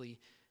vastly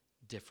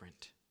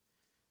different.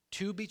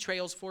 Two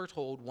betrayals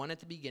foretold, one at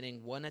the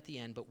beginning, one at the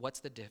end, but what's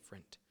the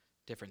difference?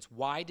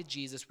 Why did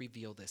Jesus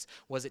reveal this?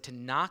 Was it to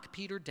knock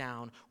Peter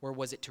down, or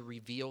was it to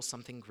reveal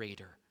something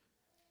greater?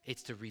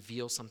 It's to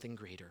reveal something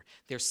greater.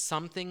 There's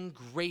something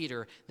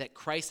greater that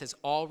Christ has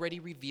already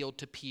revealed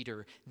to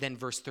Peter than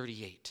verse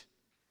 38.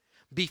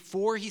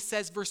 Before he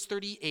says verse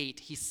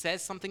 38, he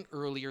says something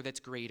earlier that's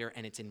greater,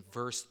 and it's in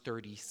verse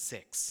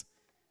 36.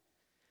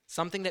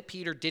 Something that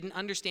Peter didn't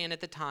understand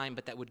at the time,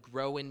 but that would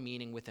grow in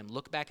meaning with him.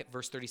 Look back at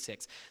verse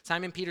 36.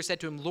 Simon Peter said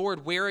to him,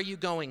 "Lord, where are you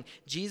going?"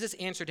 Jesus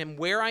answered him,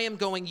 "Where I am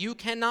going, you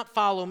cannot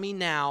follow me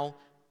now."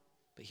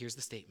 But here's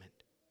the statement.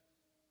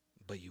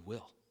 But you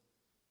will.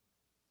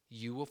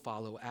 You will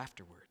follow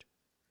afterward.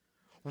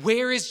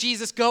 Where is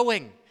Jesus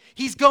going?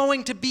 He's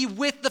going to be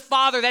with the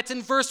Father. That's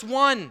in verse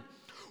 1.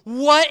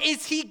 What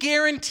is he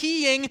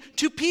guaranteeing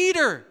to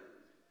Peter?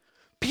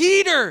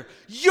 Peter,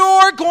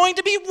 you're going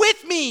to be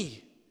with me.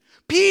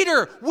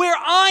 Peter, where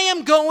I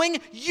am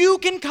going, you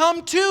can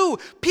come too.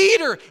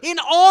 Peter, in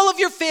all of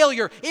your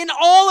failure, in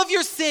all of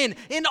your sin,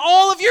 in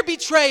all of your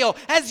betrayal,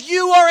 as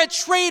you are a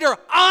traitor,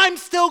 I'm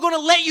still going to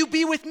let you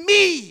be with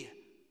me.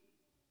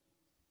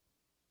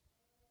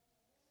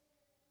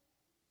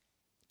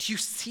 Do you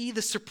see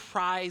the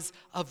surprise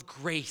of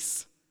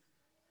grace?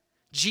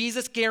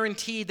 Jesus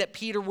guaranteed that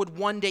Peter would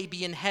one day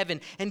be in heaven.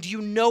 And do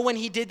you know when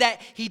he did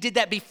that? He did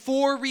that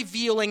before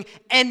revealing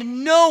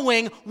and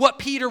knowing what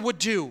Peter would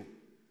do.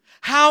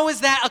 How is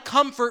that a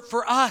comfort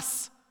for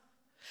us?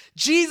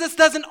 Jesus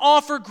doesn't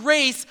offer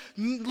grace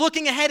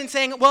looking ahead and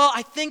saying, well,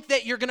 I think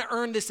that you're going to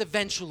earn this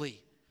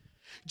eventually.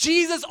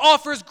 Jesus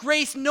offers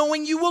grace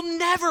knowing you will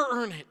never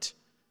earn it.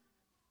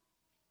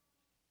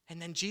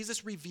 And then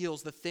Jesus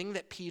reveals the thing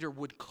that Peter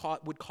would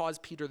cause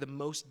Peter the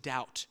most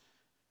doubt.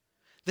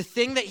 The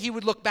thing that he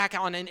would look back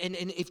on, and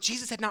if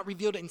Jesus had not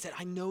revealed it and said,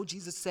 I know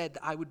Jesus said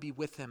that I would be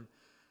with him,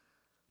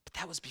 but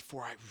that was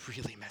before I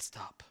really messed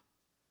up.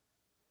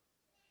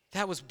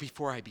 That was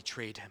before I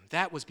betrayed him.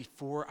 That was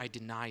before I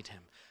denied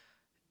him.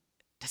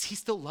 Does he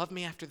still love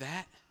me after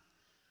that?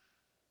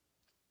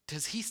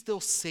 Does he still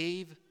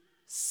save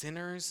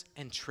sinners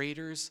and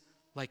traitors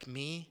like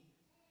me?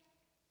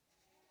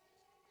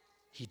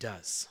 He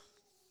does.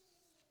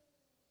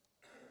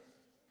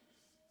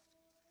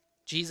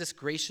 Jesus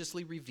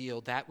graciously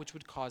revealed that which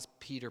would cause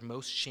Peter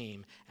most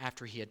shame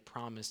after he had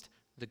promised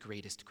the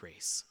greatest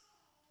grace.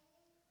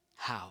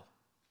 How?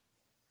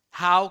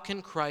 How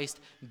can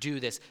Christ do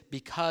this?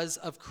 Because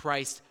of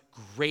Christ's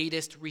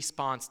greatest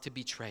response to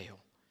betrayal.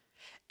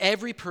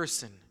 Every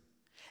person,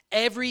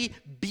 every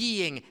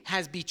being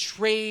has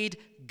betrayed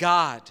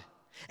God.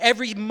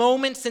 Every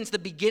moment since the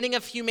beginning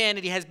of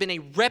humanity has been a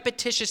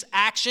repetitious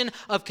action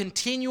of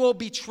continual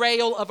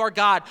betrayal of our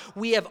God.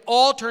 We have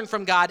all turned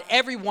from God,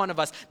 every one of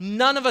us.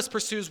 None of us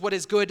pursues what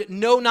is good.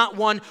 No, not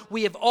one.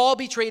 We have all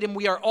betrayed him.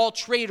 We are all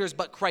traitors,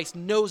 but Christ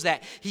knows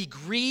that. He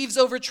grieves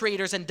over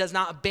traitors and does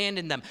not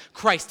abandon them.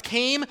 Christ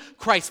came,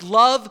 Christ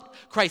loved,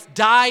 Christ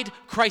died,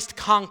 Christ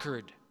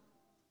conquered.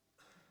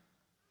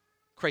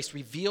 Christ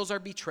reveals our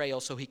betrayal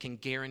so he can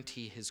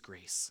guarantee his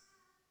grace.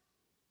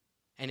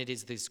 And it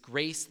is this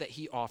grace that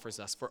he offers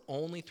us, for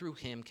only through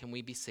him can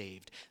we be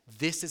saved.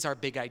 This is our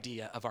big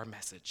idea of our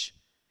message.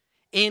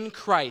 In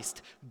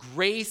Christ,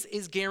 grace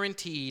is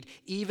guaranteed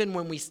even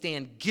when we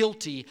stand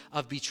guilty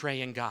of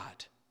betraying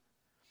God.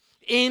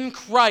 In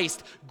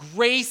Christ,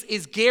 grace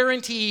is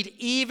guaranteed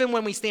even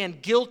when we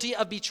stand guilty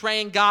of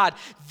betraying God.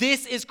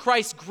 This is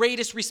Christ's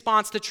greatest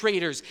response to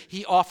traitors.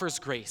 He offers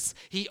grace.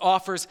 He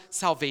offers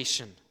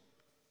salvation.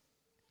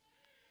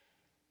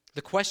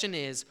 The question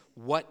is,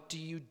 what do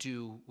you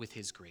do with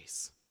his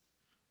grace?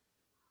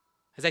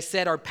 As I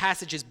said, our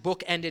passage is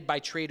bookended by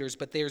traitors,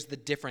 but there's the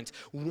difference.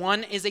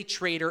 One is a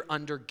traitor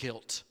under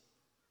guilt.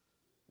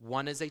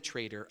 One is a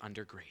traitor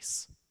under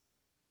grace.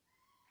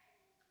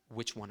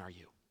 Which one are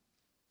you?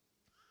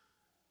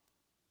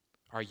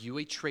 Are you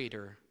a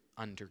traitor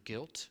under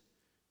guilt,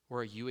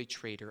 or are you a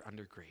traitor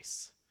under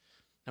grace?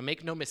 Now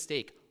make no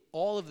mistake,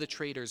 all of the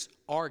traitors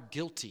are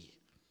guilty,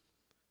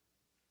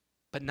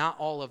 but not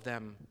all of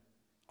them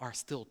are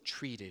still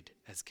treated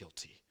as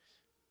guilty.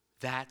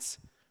 That's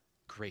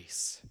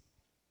grace.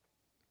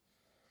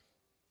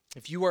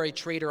 If you are a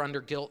traitor under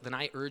guilt, then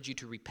I urge you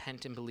to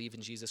repent and believe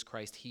in Jesus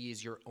Christ. He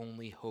is your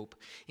only hope.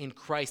 In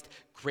Christ,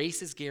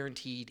 grace is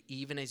guaranteed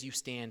even as you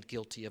stand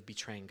guilty of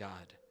betraying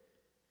God.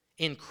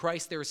 In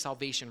Christ, there is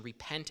salvation.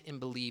 Repent and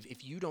believe.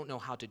 If you don't know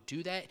how to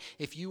do that,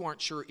 if you aren't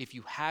sure if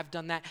you have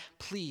done that,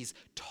 please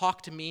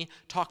talk to me.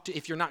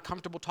 If you're not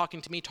comfortable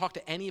talking to me, talk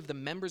to any of the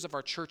members of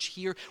our church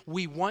here.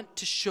 We want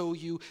to show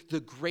you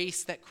the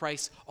grace that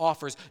Christ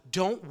offers.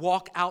 Don't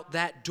walk out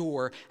that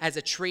door as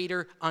a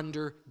traitor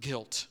under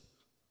guilt.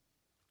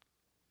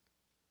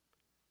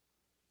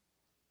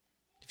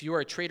 If you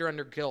are a traitor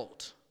under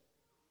guilt,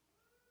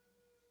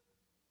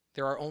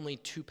 there are only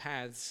two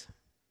paths.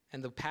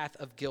 And the path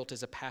of guilt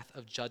is a path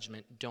of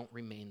judgment. Don't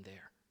remain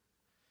there.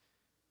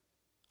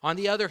 On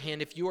the other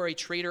hand, if you are a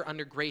traitor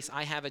under grace,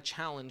 I have a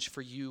challenge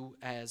for you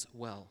as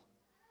well.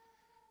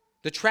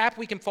 The trap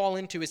we can fall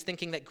into is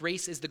thinking that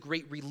grace is the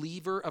great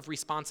reliever of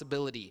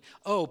responsibility.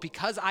 Oh,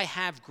 because I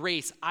have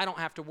grace, I don't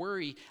have to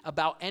worry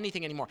about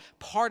anything anymore.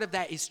 Part of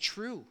that is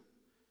true.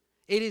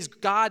 It is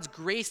God's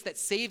grace that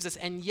saves us.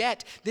 And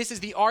yet, this is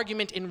the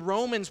argument in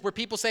Romans where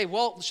people say,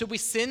 well, should we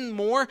sin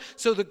more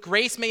so that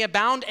grace may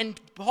abound? And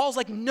Paul's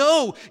like,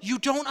 no, you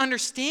don't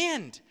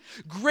understand.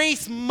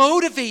 Grace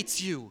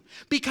motivates you.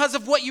 Because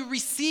of what you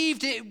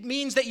received, it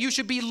means that you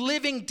should be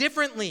living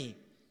differently.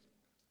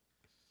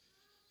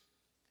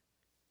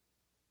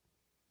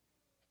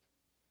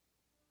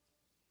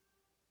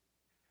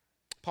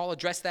 Paul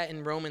addressed that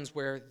in Romans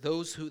where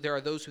there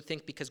are those who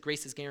think because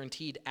grace is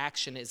guaranteed,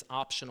 action is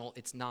optional.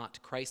 It's not.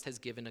 Christ has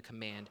given a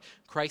command.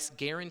 Christ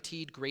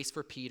guaranteed grace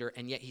for Peter,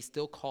 and yet he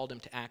still called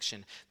him to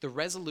action. The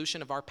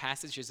resolution of our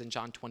passage is in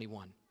John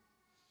 21.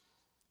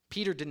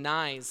 Peter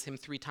denies him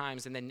 3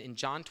 times, and then in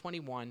John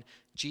 21,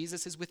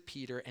 Jesus is with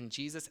Peter, and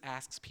Jesus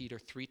asks Peter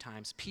 3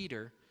 times,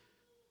 Peter,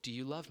 do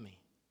you love me?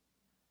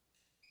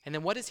 And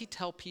then what does he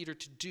tell Peter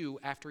to do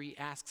after he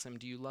asks him,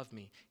 do you love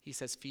me? He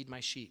says, feed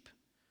my sheep.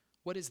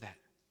 What is that?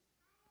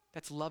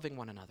 That's loving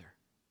one another.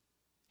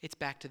 It's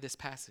back to this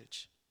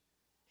passage.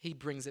 He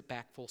brings it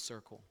back full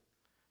circle.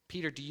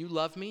 Peter, do you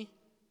love me?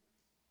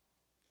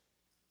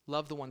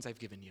 Love the ones I've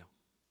given you.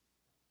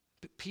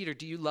 Peter,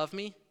 do you love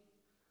me?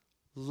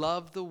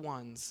 Love the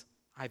ones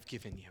I've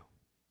given you.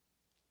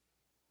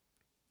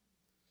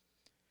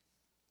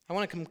 I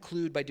want to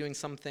conclude by doing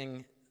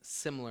something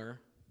similar.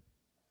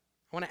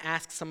 I want to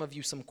ask some of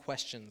you some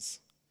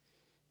questions.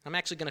 I'm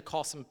actually going to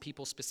call some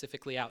people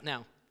specifically out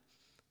now.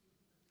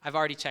 I've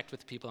already checked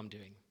with the people I'm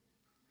doing.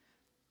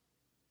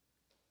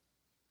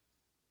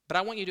 But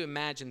I want you to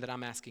imagine that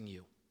I'm asking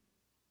you.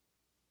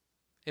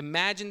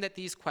 Imagine that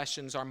these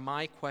questions are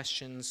my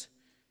questions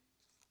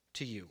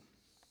to you.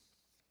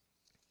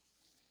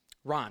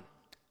 Ron,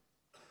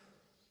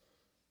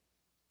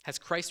 has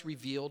Christ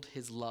revealed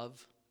his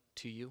love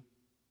to you?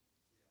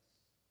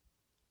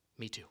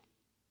 Me too.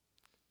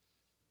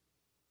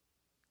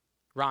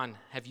 Ron,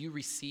 have you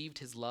received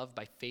his love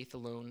by faith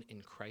alone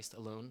in Christ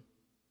alone?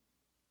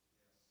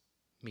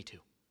 Me too.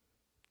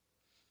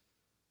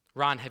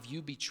 Ron, have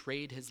you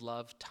betrayed his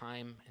love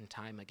time and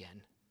time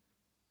again?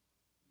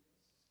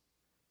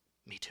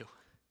 Me too.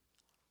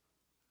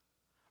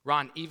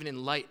 Ron, even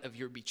in light of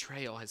your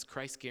betrayal, has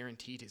Christ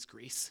guaranteed his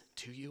grace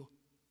to you?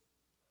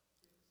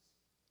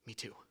 Me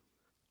too.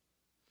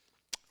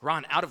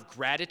 Ron, out of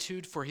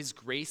gratitude for his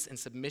grace and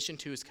submission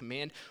to his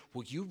command,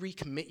 will you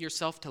recommit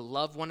yourself to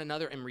love one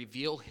another and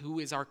reveal who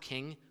is our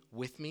King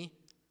with me?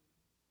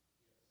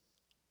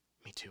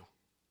 Me too.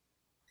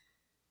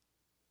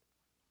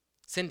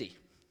 Cindy,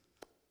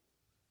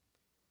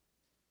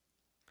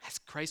 has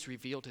Christ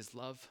revealed his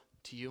love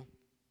to you?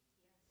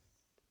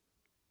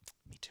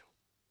 Me too.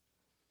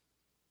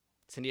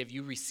 Cindy, have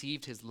you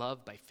received his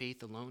love by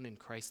faith alone in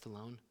Christ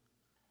alone?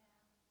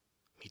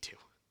 Me too.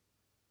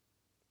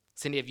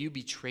 Cindy, have you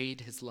betrayed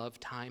his love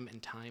time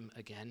and time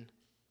again?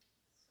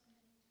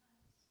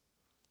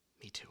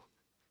 Me too.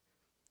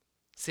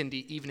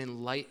 Cindy, even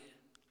in light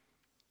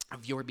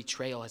of your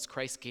betrayal, has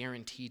Christ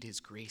guaranteed his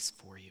grace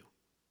for you?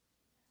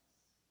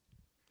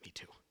 Me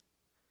too.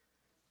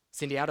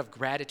 Cindy, out of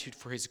gratitude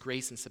for his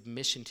grace and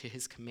submission to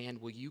his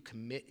command, will you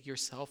commit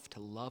yourself to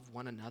love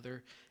one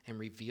another and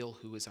reveal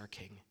who is our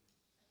King?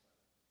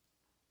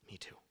 Me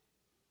too.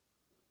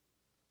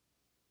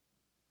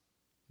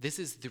 This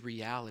is the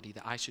reality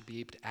that I should be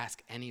able to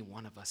ask any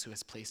one of us who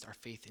has placed our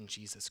faith in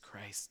Jesus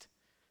Christ.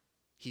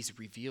 He's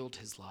revealed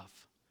his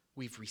love.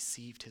 We've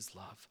received his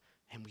love,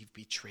 and we've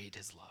betrayed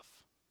his love.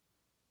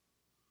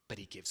 But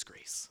he gives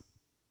grace.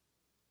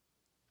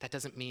 That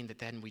doesn't mean that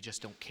then we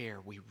just don't care.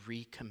 We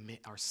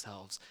recommit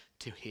ourselves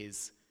to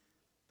his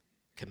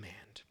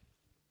command.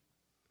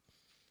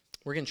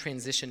 We're going to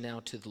transition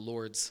now to the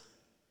Lord's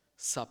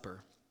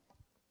Supper.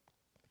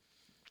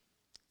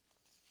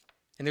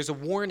 And there's a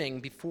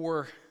warning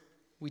before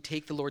we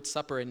take the Lord's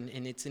Supper, and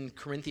it's in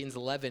Corinthians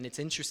 11. It's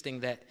interesting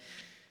that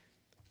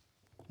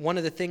one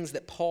of the things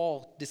that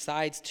Paul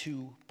decides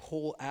to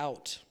pull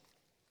out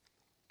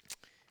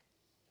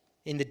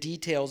in the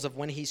details of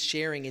when he's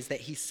sharing is that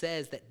he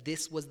says that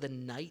this was the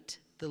night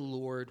the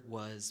Lord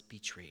was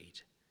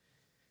betrayed.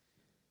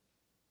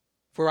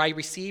 For I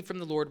received from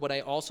the Lord what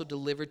I also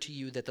delivered to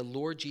you, that the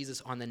Lord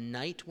Jesus, on the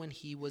night when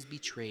he was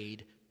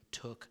betrayed,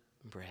 took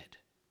bread.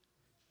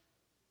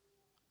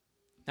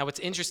 Now what's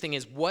interesting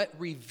is what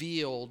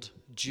revealed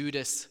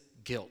Judas'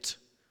 guilt?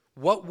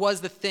 What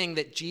was the thing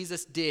that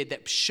Jesus did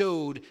that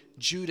showed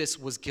Judas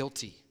was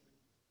guilty?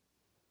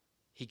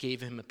 He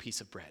gave him a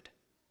piece of bread.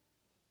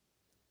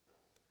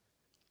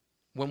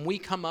 When we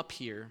come up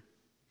here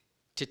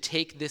to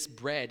take this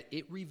bread,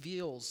 it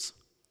reveals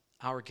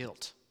our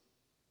guilt.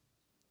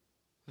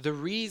 The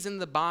reason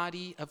the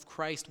body of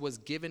Christ was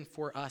given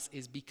for us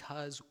is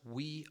because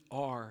we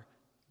are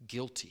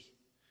guilty.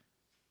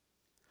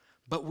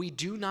 But we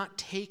do not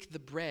take the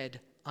bread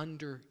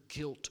under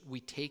guilt. We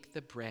take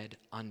the bread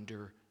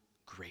under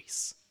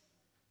grace.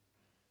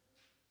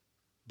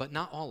 but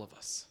not all of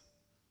us.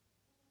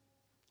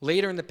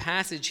 Later in the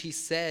passage, he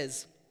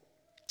says,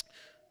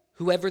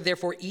 whoever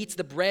therefore eats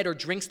the bread or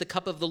drinks the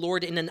cup of the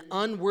Lord in an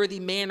unworthy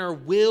manner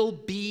will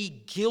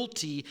be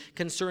guilty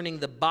concerning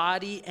the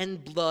body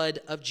and blood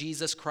of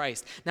Jesus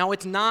Christ. Now,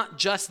 it's not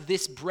just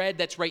this bread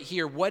that's right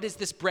here. What is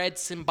this bread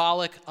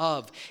symbolic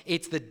of?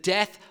 It's the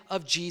death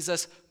of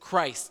Jesus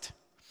Christ.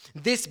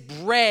 This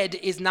bread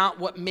is not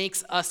what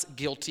makes us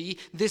guilty.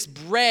 This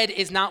bread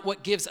is not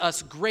what gives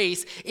us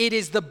grace. It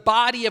is the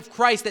body of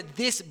Christ that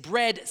this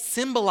bread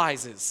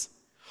symbolizes.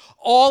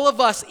 All of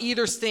us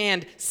either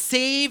stand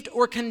saved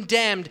or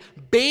condemned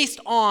based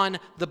on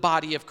the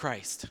body of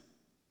Christ.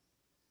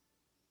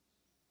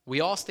 We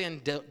all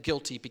stand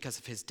guilty because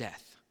of his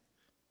death.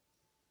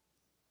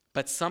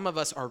 But some of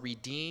us are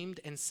redeemed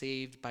and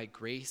saved by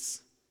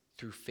grace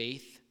through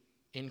faith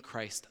in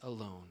Christ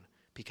alone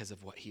because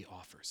of what he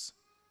offers.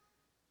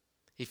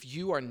 If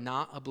you are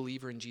not a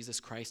believer in Jesus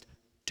Christ,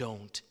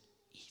 don't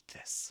eat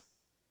this.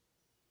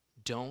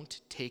 Don't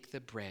take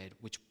the bread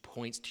which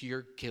points to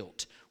your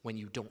guilt when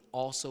you don't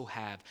also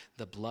have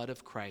the blood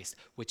of Christ,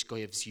 which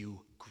gives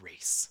you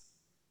grace.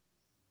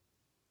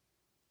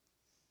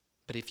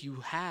 But if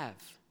you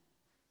have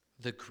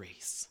the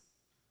grace,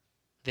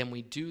 then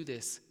we do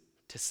this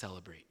to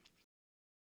celebrate.